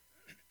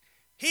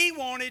 He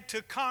wanted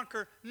to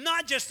conquer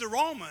not just the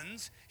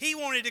Romans, he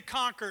wanted to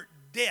conquer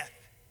death.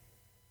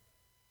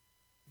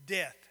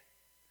 Death.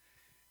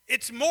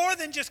 It's more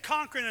than just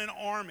conquering an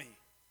army.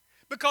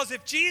 Because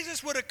if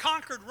Jesus would have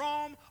conquered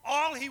Rome,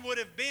 all he would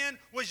have been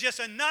was just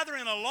another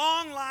in a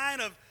long line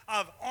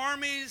of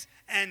armies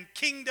and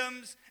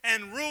kingdoms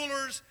and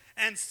rulers,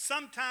 and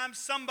sometimes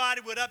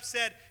somebody would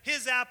upset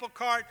his apple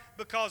cart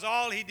because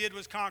all he did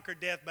was conquer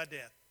death by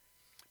death.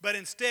 But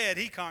instead,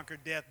 he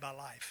conquered death by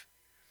life.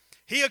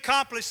 He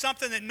accomplished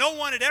something that no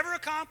one had ever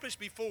accomplished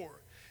before.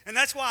 And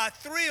that's why I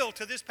thrill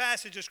to this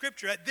passage of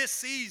Scripture at this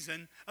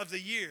season of the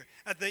year,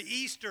 at the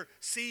Easter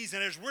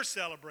season as we're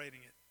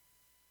celebrating it.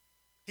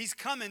 He's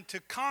coming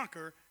to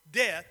conquer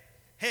death,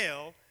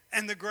 hell,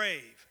 and the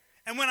grave.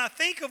 And when I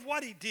think of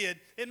what he did,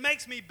 it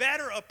makes me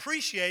better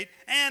appreciate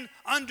and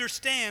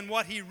understand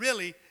what he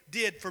really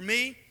did for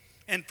me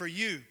and for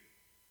you.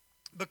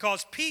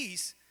 Because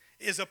peace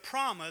is a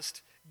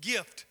promised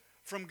gift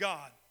from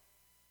God.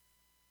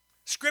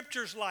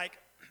 Scriptures like,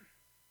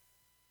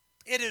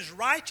 it is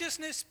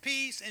righteousness,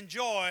 peace, and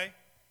joy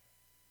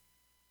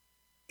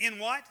in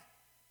what?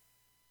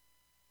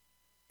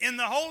 In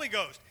the Holy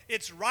Ghost.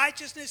 It's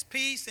righteousness,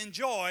 peace, and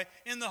joy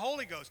in the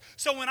Holy Ghost.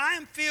 So when I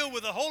am filled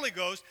with the Holy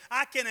Ghost,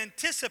 I can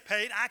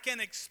anticipate, I can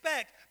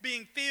expect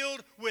being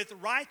filled with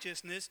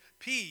righteousness,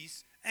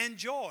 peace, and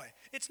joy.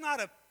 It's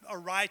not a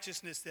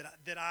righteousness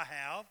that I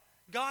have.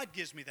 God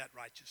gives me that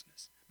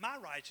righteousness. My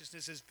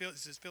righteousness is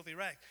filthy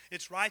rags.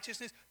 It's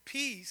righteousness,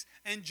 peace,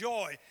 and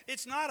joy.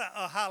 It's not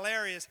a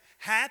hilarious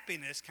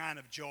happiness kind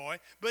of joy,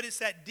 but it's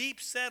that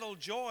deep settled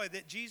joy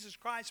that Jesus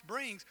Christ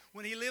brings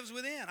when he lives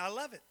within. I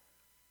love it.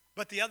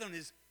 But the other one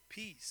is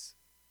peace.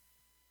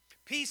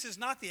 Peace is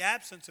not the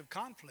absence of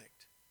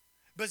conflict,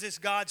 but it's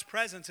God's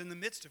presence in the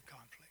midst of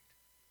conflict.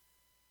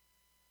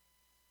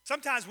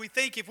 Sometimes we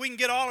think if we can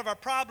get all of our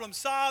problems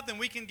solved, then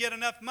we can get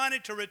enough money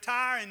to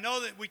retire and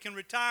know that we can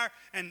retire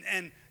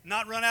and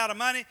not run out of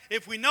money.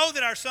 If we know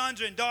that our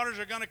sons and daughters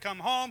are going to come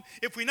home,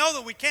 if we know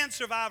that we can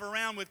survive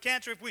around with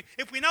cancer,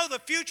 if we know the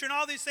future and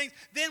all these things,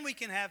 then we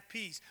can have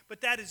peace.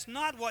 But that is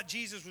not what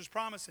Jesus was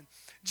promising.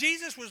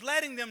 Jesus was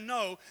letting them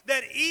know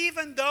that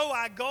even though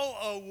I go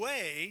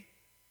away,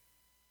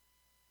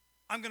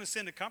 I'm going to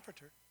send a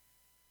comforter.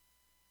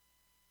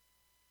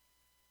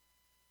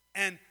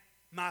 And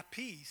my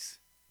peace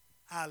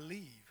I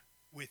leave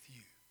with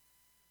you.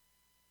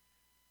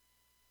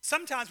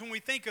 Sometimes when we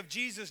think of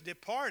Jesus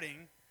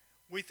departing,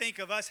 we think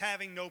of us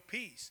having no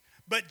peace.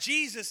 But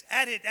Jesus,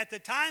 at the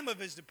time of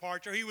his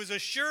departure, he was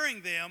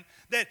assuring them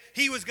that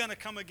he was going to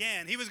come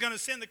again. He was going to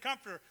send the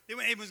Comforter.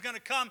 It was going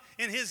to come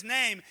in his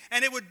name.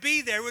 And it would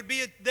be there. It would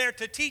be there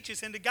to teach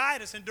us and to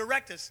guide us and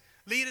direct us,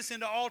 lead us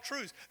into all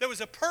truths. There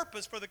was a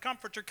purpose for the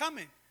Comforter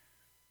coming.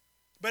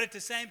 But at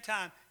the same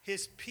time,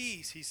 his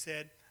peace, he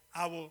said,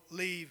 I will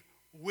leave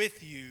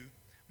with you.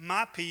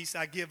 My peace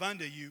I give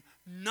unto you,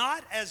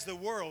 not as the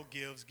world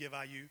gives, give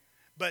I you,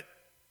 but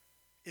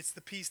it's the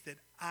peace that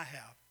I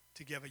have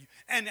to give you.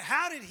 And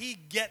how did he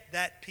get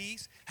that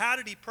peace? How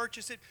did he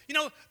purchase it? You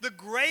know, the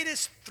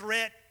greatest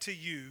threat to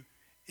you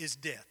is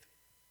death.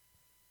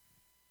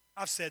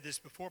 I've said this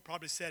before,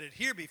 probably said it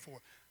here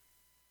before.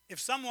 If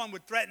someone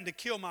would threaten to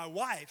kill my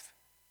wife,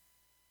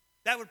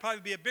 that would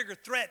probably be a bigger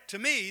threat to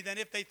me than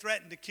if they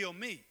threatened to kill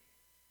me.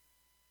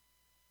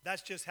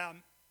 That's just how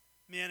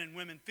men and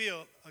women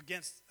feel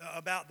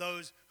about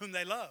those whom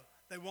they love.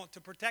 They want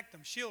to protect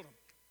them, shield them.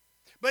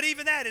 But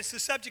even that, it's the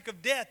subject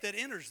of death that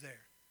enters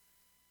there.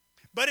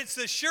 But it's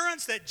the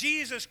assurance that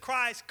Jesus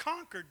Christ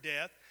conquered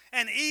death,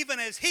 and even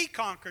as he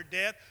conquered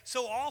death,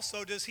 so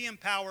also does he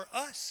empower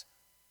us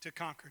to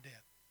conquer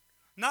death.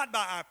 Not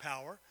by our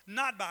power,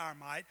 not by our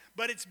might,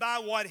 but it's by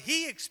what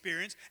he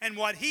experienced and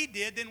what he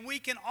did, then we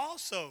can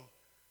also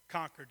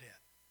conquer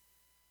death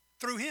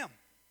through him.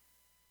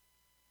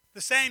 The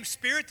same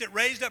Spirit that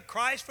raised up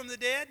Christ from the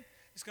dead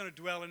is going to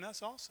dwell in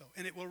us also,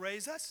 and it will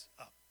raise us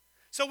up.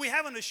 So we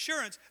have an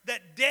assurance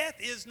that death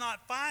is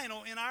not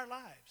final in our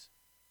lives.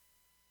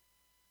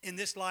 In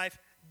this life,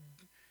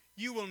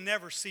 you will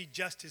never see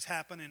justice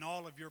happen in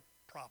all of your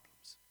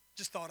problems.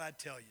 Just thought I'd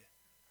tell you.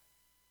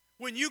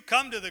 When you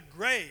come to the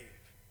grave,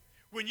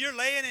 when you're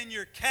laying in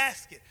your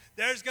casket,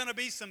 there's going to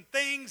be some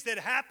things that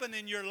happen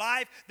in your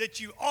life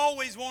that you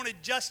always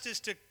wanted justice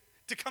to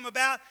come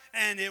about,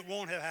 and it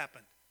won't have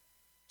happened.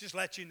 Just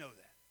let you know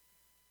that.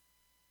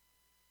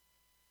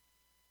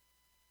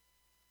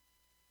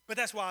 But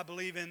that's why I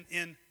believe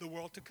in the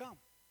world to come.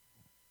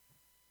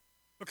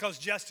 Because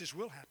justice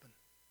will happen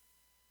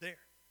there.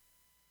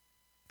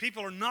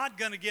 People are not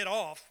going to get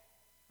off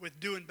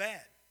with doing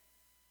bad.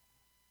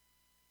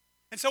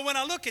 And so when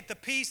I look at the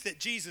peace that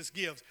Jesus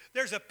gives,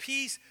 there's a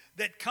peace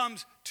that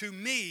comes to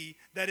me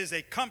that is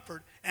a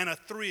comfort and a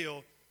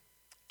thrill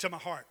to my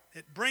heart.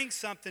 It brings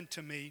something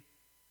to me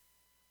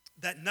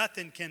that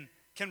nothing can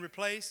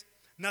replace,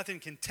 nothing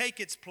can take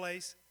its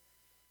place.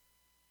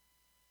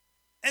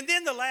 And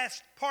then the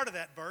last part of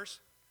that verse,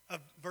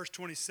 of verse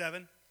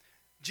 27,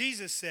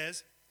 Jesus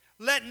says,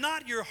 "Let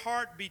not your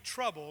heart be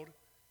troubled,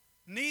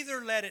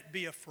 neither let it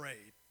be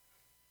afraid."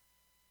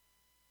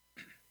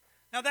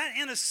 Now that,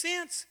 in a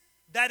sense,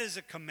 that is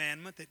a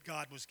commandment that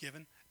God was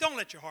given. Don't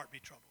let your heart be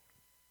troubled.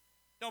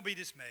 Don't be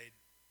dismayed.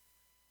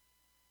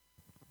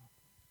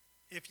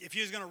 If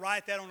you was going to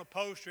write that on a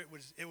poster,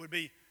 it would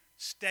be,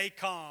 "Stay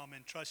calm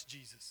and trust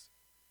Jesus,"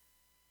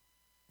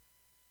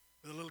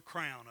 with a little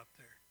crown up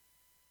there.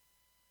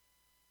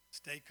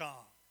 Stay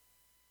calm.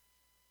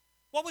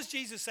 What was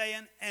Jesus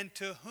saying, and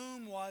to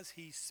whom was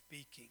he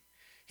speaking?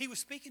 He was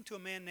speaking to a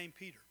man named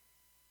Peter.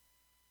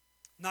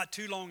 Not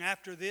too long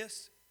after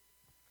this,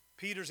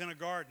 Peter's in a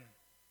garden.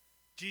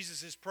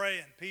 Jesus is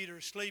praying.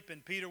 Peter's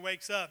sleeping. Peter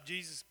wakes up.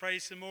 Jesus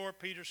prays some more.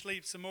 Peter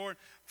sleeps some more.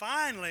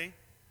 Finally,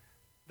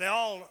 they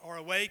all are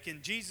awake,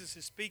 and Jesus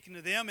is speaking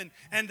to them,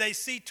 and they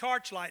see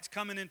torchlights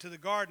coming into the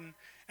garden,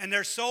 and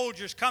there's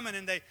soldiers coming,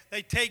 and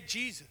they take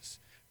Jesus.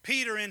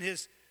 Peter, in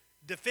his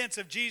defense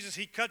of Jesus,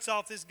 he cuts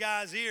off this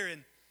guy's ear,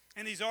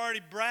 and he's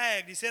already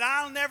bragged. He said,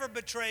 "I'll never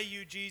betray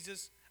you,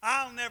 Jesus.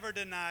 I'll never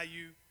deny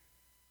you."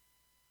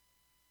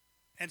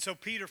 And so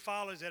Peter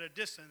follows at a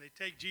distance. They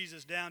take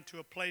Jesus down to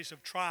a place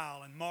of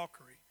trial and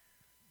mockery.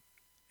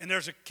 And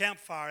there's a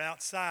campfire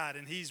outside,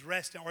 and he's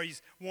resting, or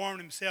he's warming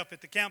himself at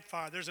the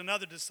campfire. There's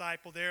another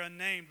disciple there,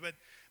 unnamed,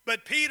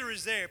 but Peter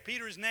is there.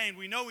 Peter is named.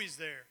 We know he's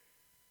there.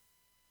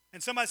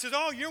 And somebody says,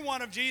 "Oh, you're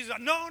one of Jesus."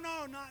 "No,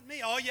 not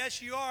me." "Oh,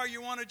 yes, you are. You're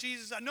one of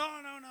Jesus."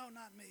 "No,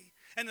 not me."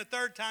 And the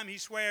third time he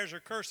swears or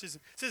curses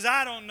and says,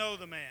 "I don't know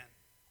the man."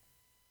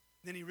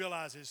 Then he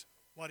realizes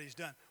what he's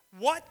done.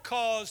 What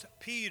caused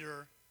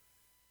Peter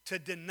to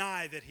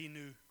deny that he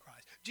knew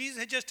Christ? Jesus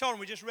had just told him,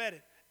 we just read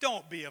it,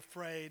 "Don't be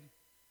afraid.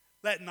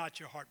 Let not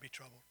your heart be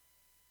troubled."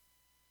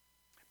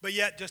 But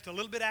yet, just a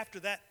little bit after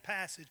that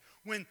passage,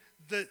 when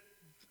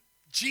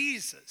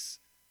Jesus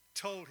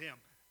told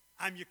him,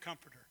 "I'm your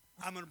comforter.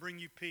 I'm going to bring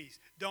you peace.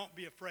 Don't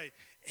be afraid."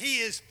 He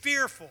is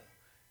fearful.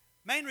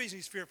 Main reason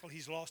he's fearful,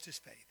 he's lost his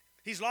faith.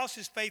 He's lost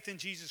his faith in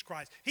Jesus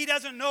Christ. He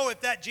doesn't know if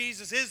that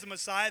Jesus is the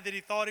Messiah that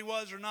he thought he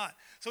was or not.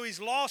 So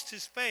he's lost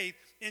his faith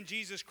in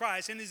Jesus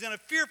Christ, and he's in a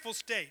fearful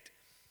state.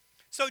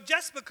 So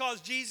just because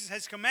Jesus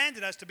has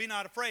commanded us to be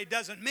not afraid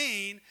doesn't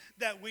mean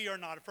that we are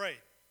not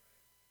afraid.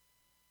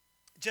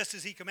 Just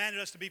as he commanded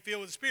us to be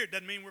filled with the Spirit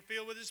doesn't mean we're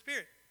filled with the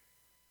Spirit.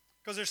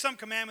 Because there's some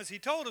commandments he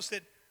told us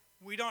that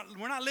we're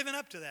not living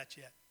up to that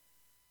yet.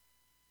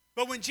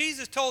 But when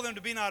Jesus told them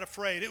to be not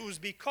afraid, it was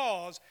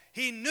because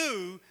he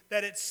knew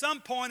that at some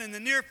point in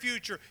the near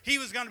future, he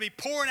was going to be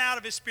pouring out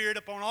of his Spirit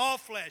upon all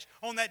flesh.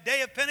 On that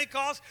day of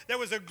Pentecost, there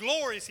was a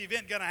glorious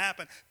event going to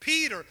happen.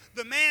 Peter,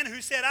 the man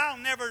who said, "I'll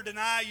never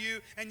deny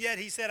you," and yet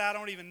he said, "I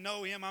don't even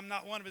know him. I'm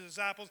not one of his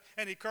disciples,"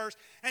 and he cursed.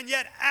 And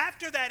yet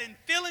after that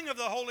infilling of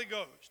the Holy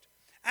Ghost,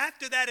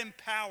 after that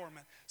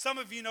empowerment, some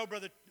of you know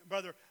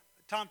Brother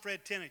Tom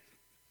Fred Tenney.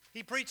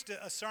 He preached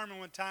a sermon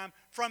one time,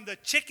 "From the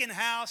Chicken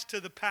House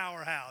to the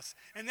Powerhouse."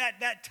 And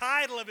that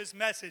title of his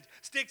message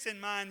sticks in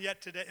my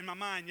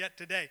mind yet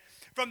today.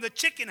 From the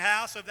chicken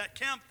house of that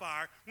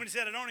campfire, when he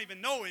said, "I don't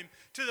even know him,"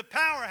 to the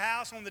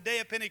powerhouse on the day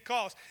of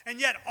Pentecost. And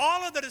yet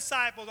all of the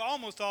disciples,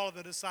 almost all of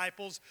the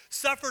disciples,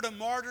 suffered a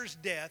martyr's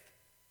death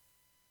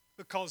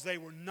because they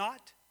were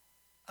not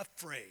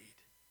afraid.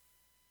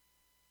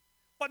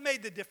 What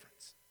made the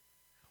difference?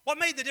 What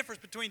made the difference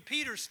between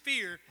Peter's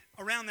fear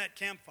around that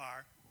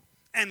campfire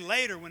and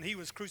later when he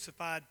was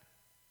crucified?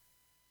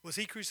 Was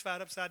he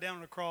crucified upside down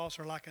on a cross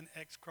or like an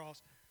X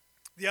cross?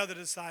 The other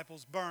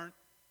disciples burnt,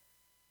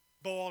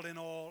 boiled in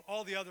oil,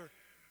 all the other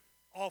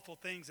awful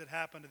things that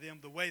happened to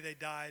them, the way they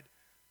died.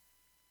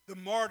 The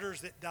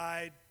martyrs that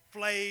died,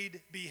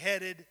 flayed,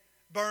 beheaded,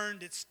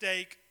 burned at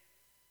stake.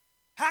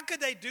 How could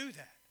they do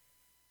that?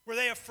 Were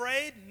they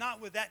afraid? Not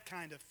with that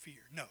kind of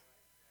fear, no.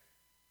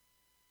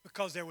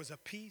 Because there was a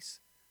peace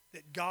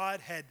that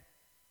God had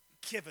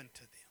given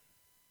to them.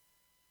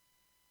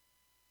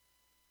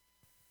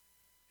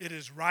 It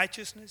is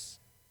righteousness,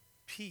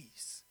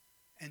 peace,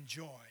 and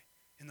joy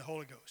in the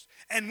Holy Ghost.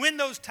 And when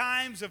those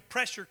times of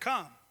pressure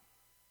come,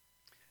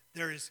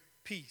 there is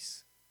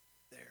peace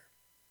there.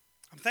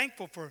 I'm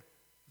thankful for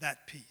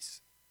that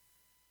peace.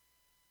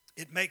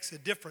 It makes a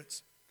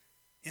difference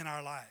in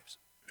our lives.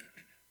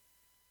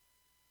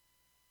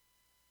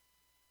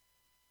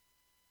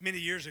 Many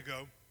years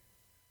ago,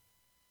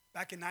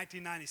 back in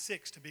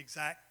 1996 to be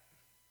exact,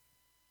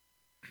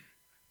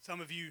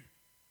 some of you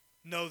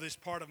know this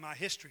part of my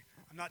history.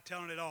 I'm not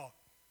telling it all.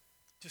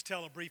 Just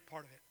tell a brief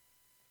part of it.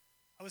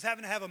 I was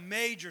having to have a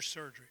major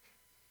surgery.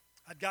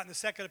 I'd gotten a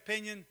second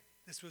opinion.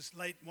 This was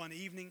late one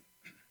evening.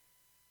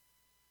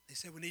 They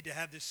said, "We need to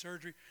have this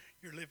surgery.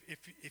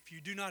 If you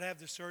do not have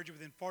the surgery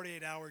within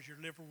 48 hours, your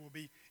liver will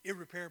be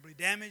irreparably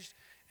damaged,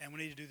 and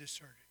we need to do this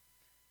surgery."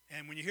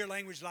 And when you hear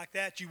language like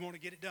that, you want to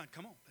get it done.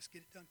 Come on, let's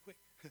get it done quick.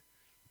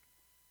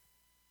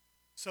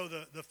 So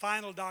the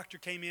final doctor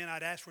came in.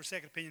 I'd asked for a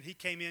second opinion. He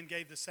came in,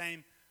 gave the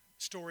same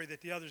story that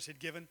the others had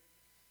given.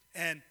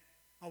 And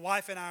my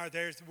wife and I are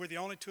there. We're the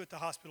only two at the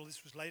hospital.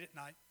 This was late at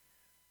night.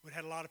 We'd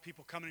had a lot of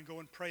people coming and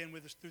going, praying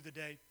with us through the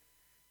day.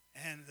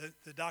 And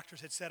the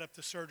doctors had set up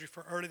the surgery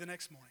for early the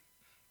next morning.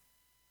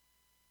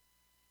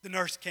 The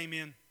nurse came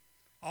in.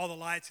 All the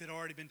lights had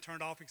already been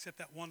turned off except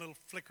that one little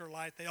flicker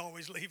light they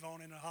always leave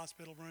on in a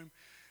hospital room.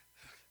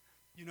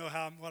 You know what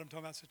I'm talking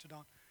about, Sister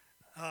Dawn.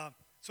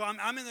 So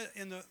I'm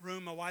in the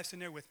room. My wife's in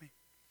there with me.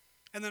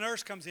 And the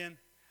nurse comes in,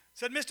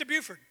 said, Mr.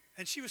 Buford.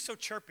 And she was so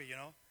chirpy, you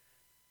know.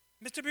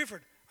 Mr.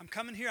 Buford, I'm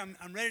coming here.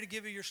 I'm ready to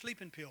give you your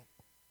sleeping pill.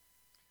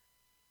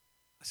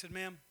 I said,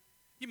 ma'am,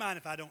 you mind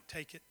if I don't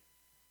take it?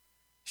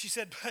 She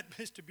said, but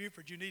Mr.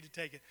 Buford, you need to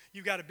take it.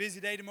 You've got a busy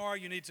day tomorrow.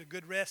 You need some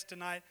good rest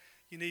tonight.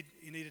 You need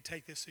to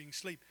take this so you can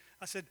sleep.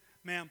 I said,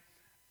 ma'am,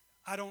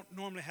 I don't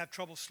normally have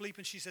trouble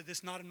sleeping. She said, this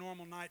is not a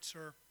normal night,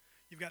 sir.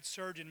 You've got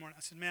surgery in the morning.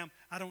 I said, ma'am,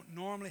 I don't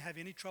normally have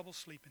any trouble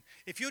sleeping.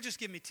 If you'll just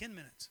give me 10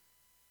 minutes,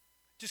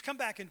 just come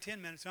back in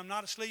 10 minutes. If I'm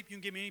not asleep, you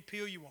can give me any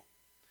pill you want.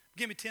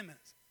 Give me 10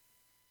 minutes.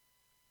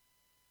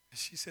 And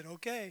she said,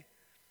 okay.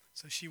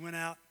 So she went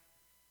out.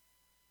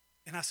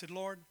 And I said,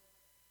 Lord,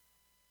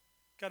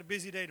 got a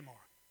busy day tomorrow.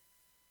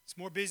 It's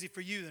more busy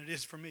for you than it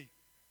is for me.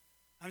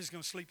 I'm just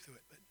going to sleep through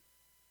it. But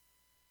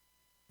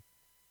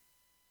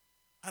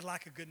I'd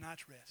like a good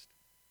night's rest.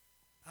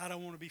 I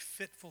don't want to be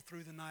fitful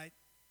through the night.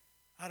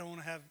 I don't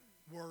want to have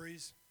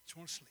worries. I just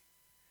want to sleep.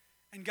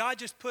 And God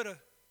just put a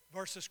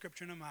verse of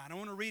Scripture in my mind. I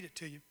want to read it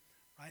to you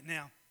right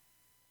now.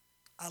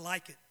 I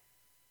like it.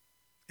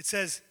 It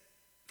says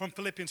from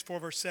Philippians 4,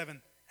 verse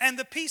 7, and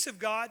the peace of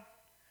God,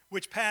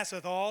 which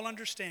passeth all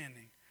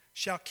understanding,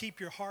 shall keep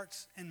your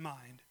hearts and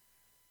mind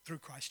through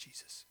Christ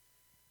Jesus.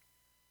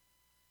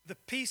 The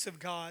peace of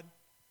God,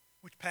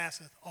 which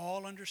passeth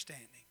all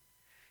understanding.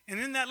 And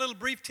in that little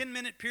brief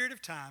 10-minute period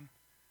of time,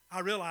 I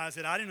realized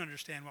that I didn't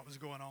understand what was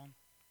going on.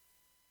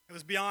 It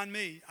was beyond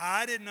me.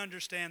 I didn't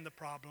understand the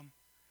problem.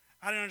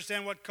 I didn't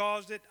understand what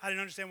caused it. I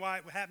didn't understand why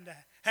it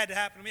had to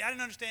happen to me. I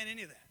didn't understand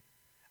any of that.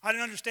 I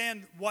didn't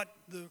understand what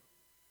the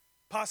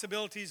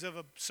possibilities of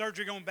a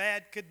surgery going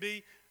bad could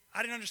be.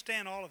 I didn't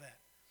understand all of that.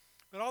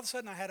 But all of a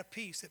sudden I had a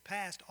peace that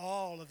passed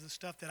all of the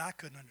stuff that I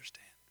couldn't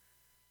understand.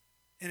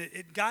 And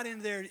it got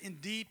in there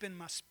deep in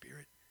my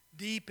spirit,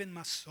 deep in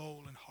my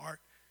soul and heart.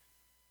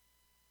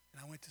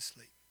 And I went to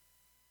sleep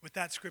with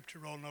that scripture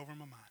rolling over in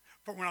my mind.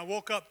 But when I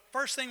woke up,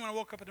 first thing when I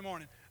woke up in the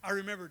morning, I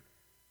remembered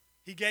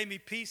he gave me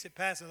peace that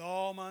passeth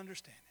all my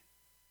understanding.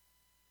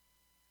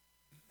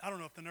 I don't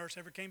know if the nurse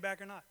ever came back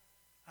or not.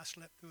 I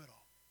slept through it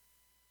all.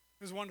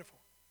 It was wonderful.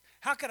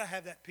 How could I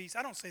have that peace?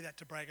 I don't say that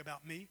to brag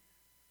about me.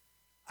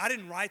 I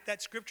didn't write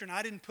that scripture and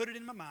I didn't put it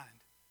in my mind.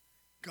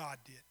 God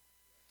did.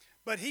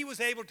 But he was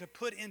able to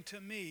put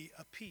into me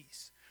a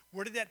peace.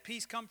 Where did that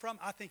peace come from?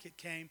 I think it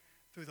came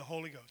through the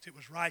Holy Ghost. It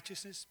was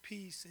righteousness,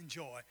 peace, and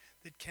joy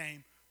that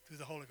came through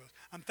the Holy Ghost.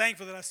 I'm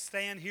thankful that I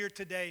stand here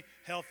today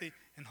healthy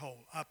and whole.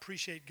 I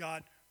appreciate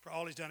God for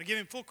all he's done. I give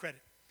him full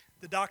credit.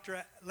 The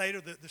doctor later,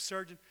 the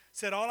surgeon,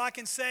 said, all I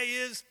can say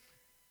is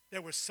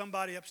there was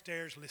somebody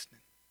upstairs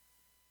listening.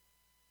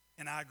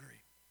 And I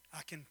agree.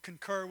 I can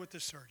concur with the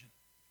surgeon.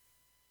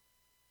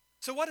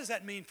 So what does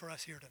that mean for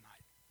us here tonight?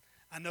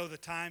 I know the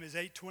time is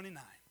 8:29.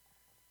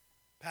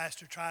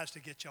 Pastor tries to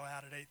get y'all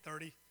out at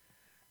 8:30.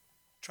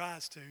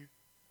 Tries to.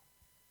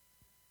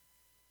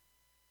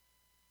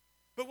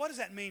 But what does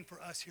that mean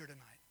for us here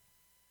tonight?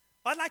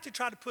 I'd like to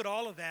try to put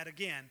all of that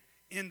again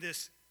in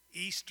this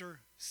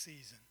Easter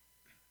season.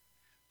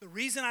 The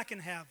reason I can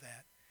have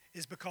that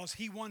is because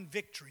he won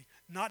victory,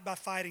 not by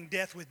fighting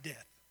death with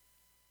death,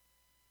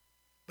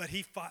 but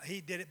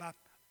he did it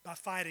by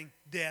fighting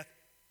death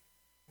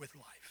with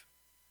life.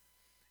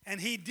 And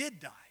he did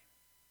die.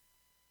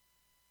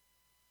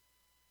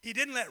 He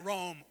didn't let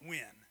Rome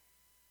win.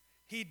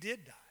 He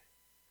did die.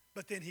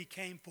 But then he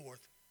came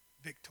forth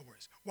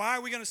victorious. Why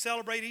are we going to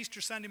celebrate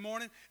Easter Sunday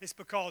morning? It's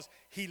because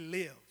he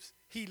lives.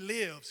 He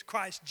lives.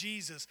 Christ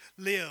Jesus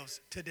lives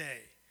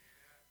today.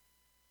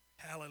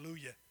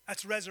 Hallelujah.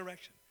 That's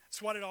resurrection.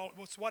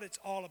 That's what it's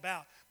all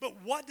about.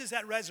 But what does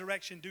that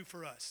resurrection do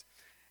for us?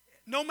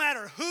 No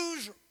matter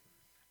who's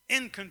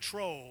in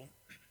control,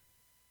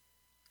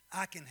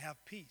 I can have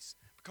peace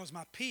because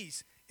my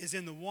peace is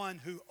in the one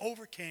who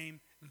overcame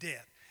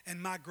death. And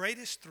my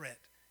greatest threat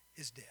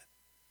is death.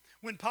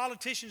 When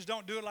politicians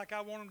don't do it like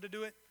I want them to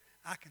do it,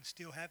 I can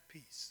still have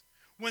peace.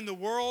 When the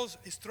world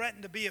is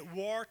threatened to be at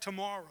war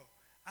tomorrow,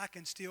 I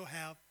can still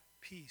have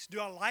peace. Do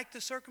I like the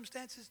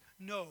circumstances?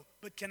 No.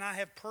 But can I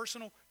have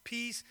personal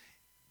peace?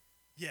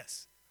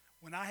 Yes.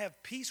 When I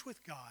have peace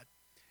with God,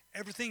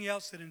 everything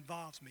else that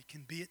involves me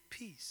can be at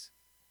peace.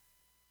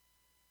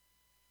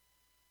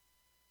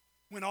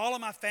 When all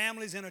of my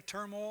family's in a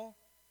turmoil,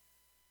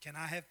 can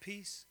I have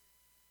peace?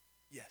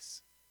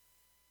 Yes.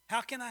 How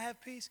can I have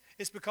peace?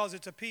 It's because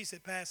it's a peace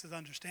that passes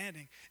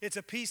understanding. It's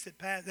a peace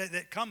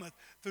that cometh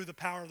through the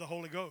power of the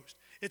Holy Ghost.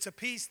 It's a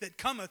peace that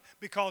cometh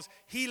because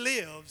he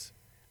lives,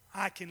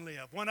 I can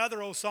live. One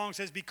other old song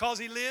says, because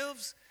he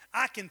lives,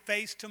 I can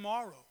face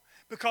tomorrow.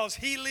 Because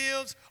he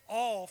lives,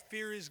 all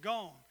fear is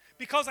gone.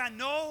 Because I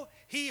know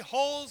he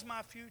holds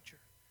my future.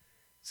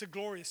 It's a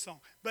glorious song.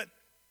 But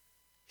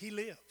he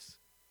lives.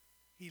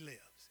 He lives.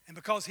 And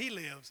because he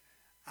lives,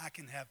 I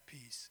can have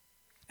peace.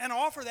 And I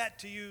offer that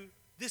to you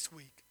this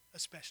week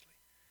especially.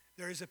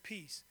 There is a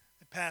peace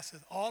that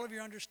passeth all of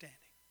your understanding.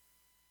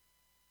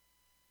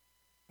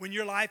 When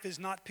your life is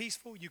not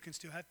peaceful, you can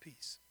still have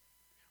peace.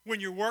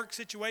 When your work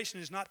situation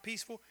is not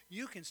peaceful,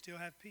 you can still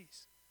have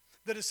peace.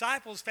 The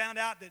disciples found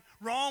out that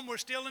Rome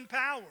was still in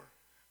power,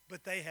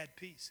 but they had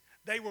peace.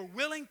 They were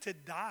willing to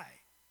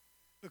die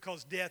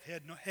because death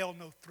held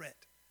no threat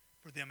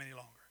for them any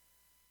longer.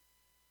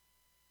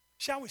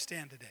 Shall we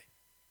stand today?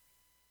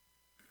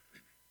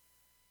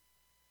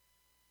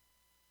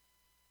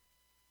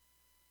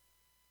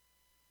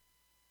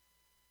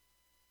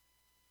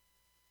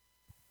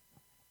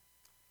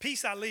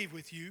 Peace I leave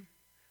with you,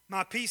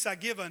 my peace I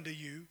give unto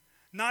you.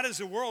 Not as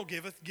the world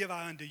giveth, give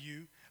I unto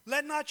you.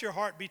 Let not your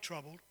heart be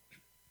troubled,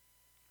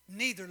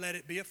 neither let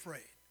it be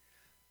afraid.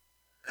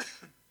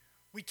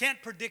 We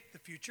can't predict the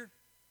future.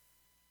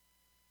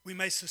 We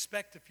may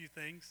suspect a few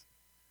things.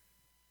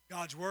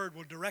 God's word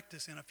will direct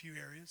us in a few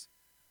areas.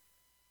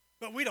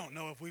 But we don't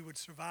know if we would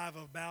survive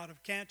a bout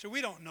of cancer.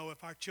 We don't know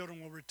if our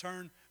children will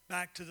return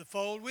back to the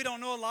fold. We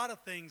don't know a lot of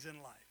things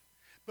in life.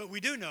 But we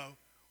do know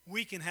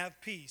we can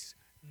have peace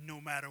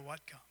no matter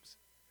what comes.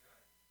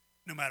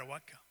 No matter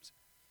what comes.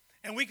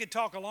 And we could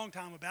talk a long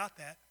time about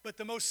that, but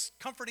the most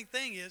comforting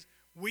thing is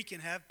we can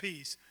have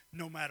peace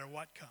no matter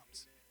what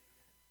comes.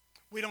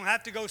 We don't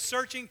have to go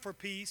searching for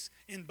peace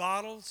in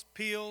bottles,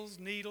 pills,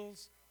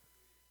 needles.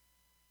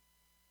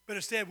 But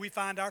instead we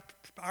find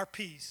our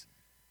peace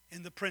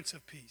in the Prince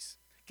of Peace.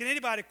 Can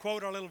anybody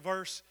quote our little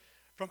verse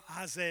from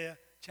Isaiah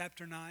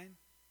chapter 9?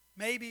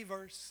 Maybe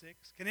verse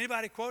 6. Can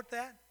anybody quote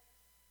that?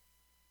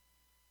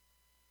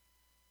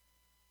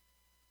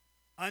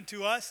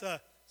 Unto us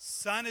a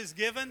son is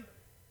given.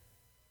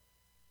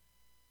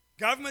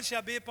 Government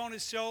shall be upon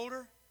his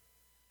shoulder.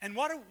 And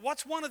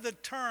what's one of the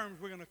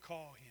terms we're going to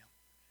call him?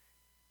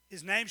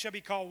 His name shall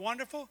be called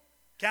Wonderful,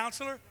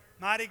 Counselor,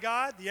 Mighty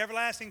God, the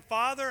Everlasting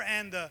Father,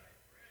 and the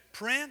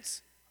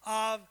Prince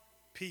of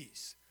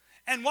Peace.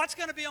 And what's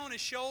going to be on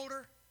his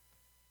shoulder?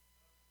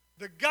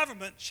 The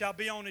government shall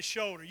be on his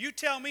shoulder. You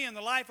tell me in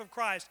the life of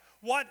Christ,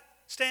 what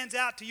stands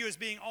out to you as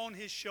being on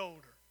his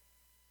shoulder?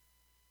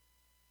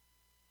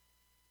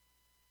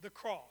 The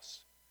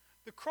cross.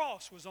 The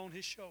cross was on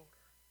his shoulder.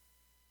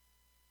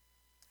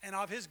 And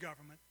of his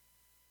government,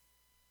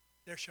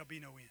 there shall be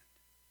no end.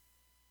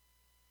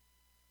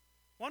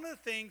 One of the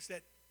things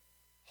that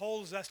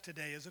holds us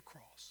today is a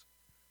cross.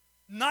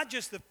 Not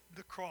just the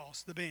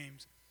cross, the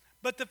beams,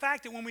 but the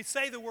fact that when we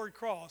say the word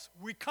cross,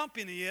 we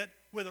accompany it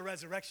with a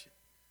resurrection.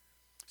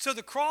 So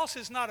the cross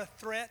is not a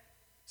threat.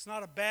 It's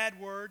not a bad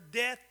word.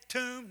 Death,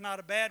 tomb, not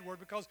a bad word,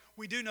 because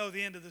we do know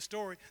the end of the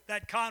story.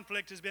 That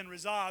conflict has been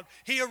resolved.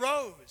 He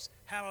arose.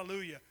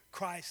 Hallelujah.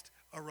 Christ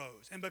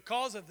arose. And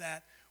because of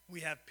that,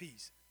 we have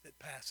peace that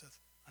passeth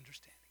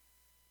understanding.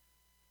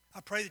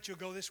 I pray that you'll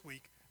go this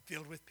week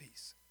filled with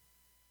peace.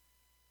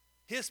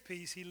 His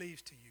peace he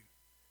leaves to you.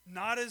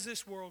 Not as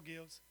this world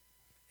gives.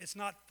 It's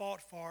not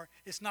fought for.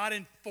 It's not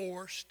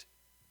enforced.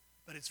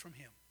 But it's from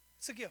him.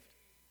 It's a gift.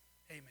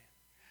 Amen.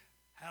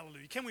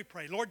 Hallelujah. Can we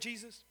pray? Lord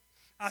Jesus,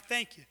 I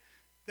thank you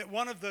that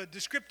one of the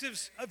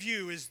descriptives of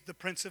you is the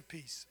Prince of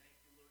Peace.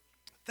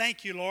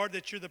 Thank you, Lord,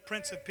 that you're the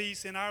Prince of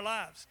Peace in our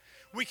lives.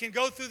 We can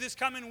go through this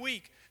coming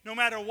week. No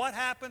matter what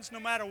happens, no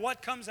matter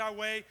what comes our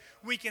way,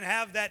 we can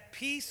have that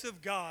peace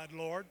of God,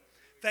 Lord.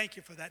 Thank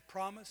you for that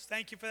promise.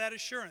 Thank you for that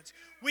assurance.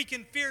 We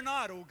can fear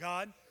not, oh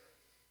God.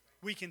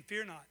 We can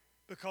fear not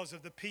because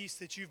of the peace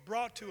that you've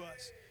brought to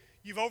us.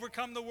 You've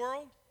overcome the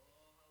world.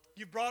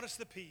 You've brought us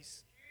the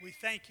peace. We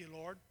thank you,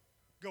 Lord.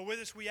 Go with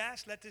us, we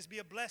ask. Let this be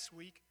a blessed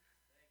week.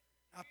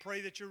 I pray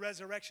that your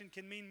resurrection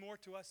can mean more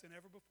to us than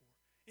ever before.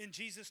 In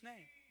Jesus'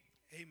 name,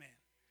 amen.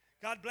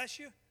 God bless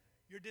you.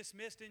 You're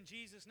dismissed in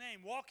Jesus'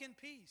 name. Walk in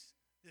peace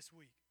this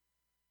week.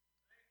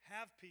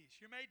 Have peace.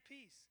 You're made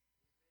peace.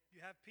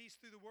 You have peace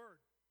through the word.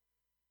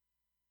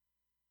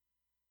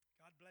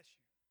 God bless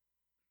you.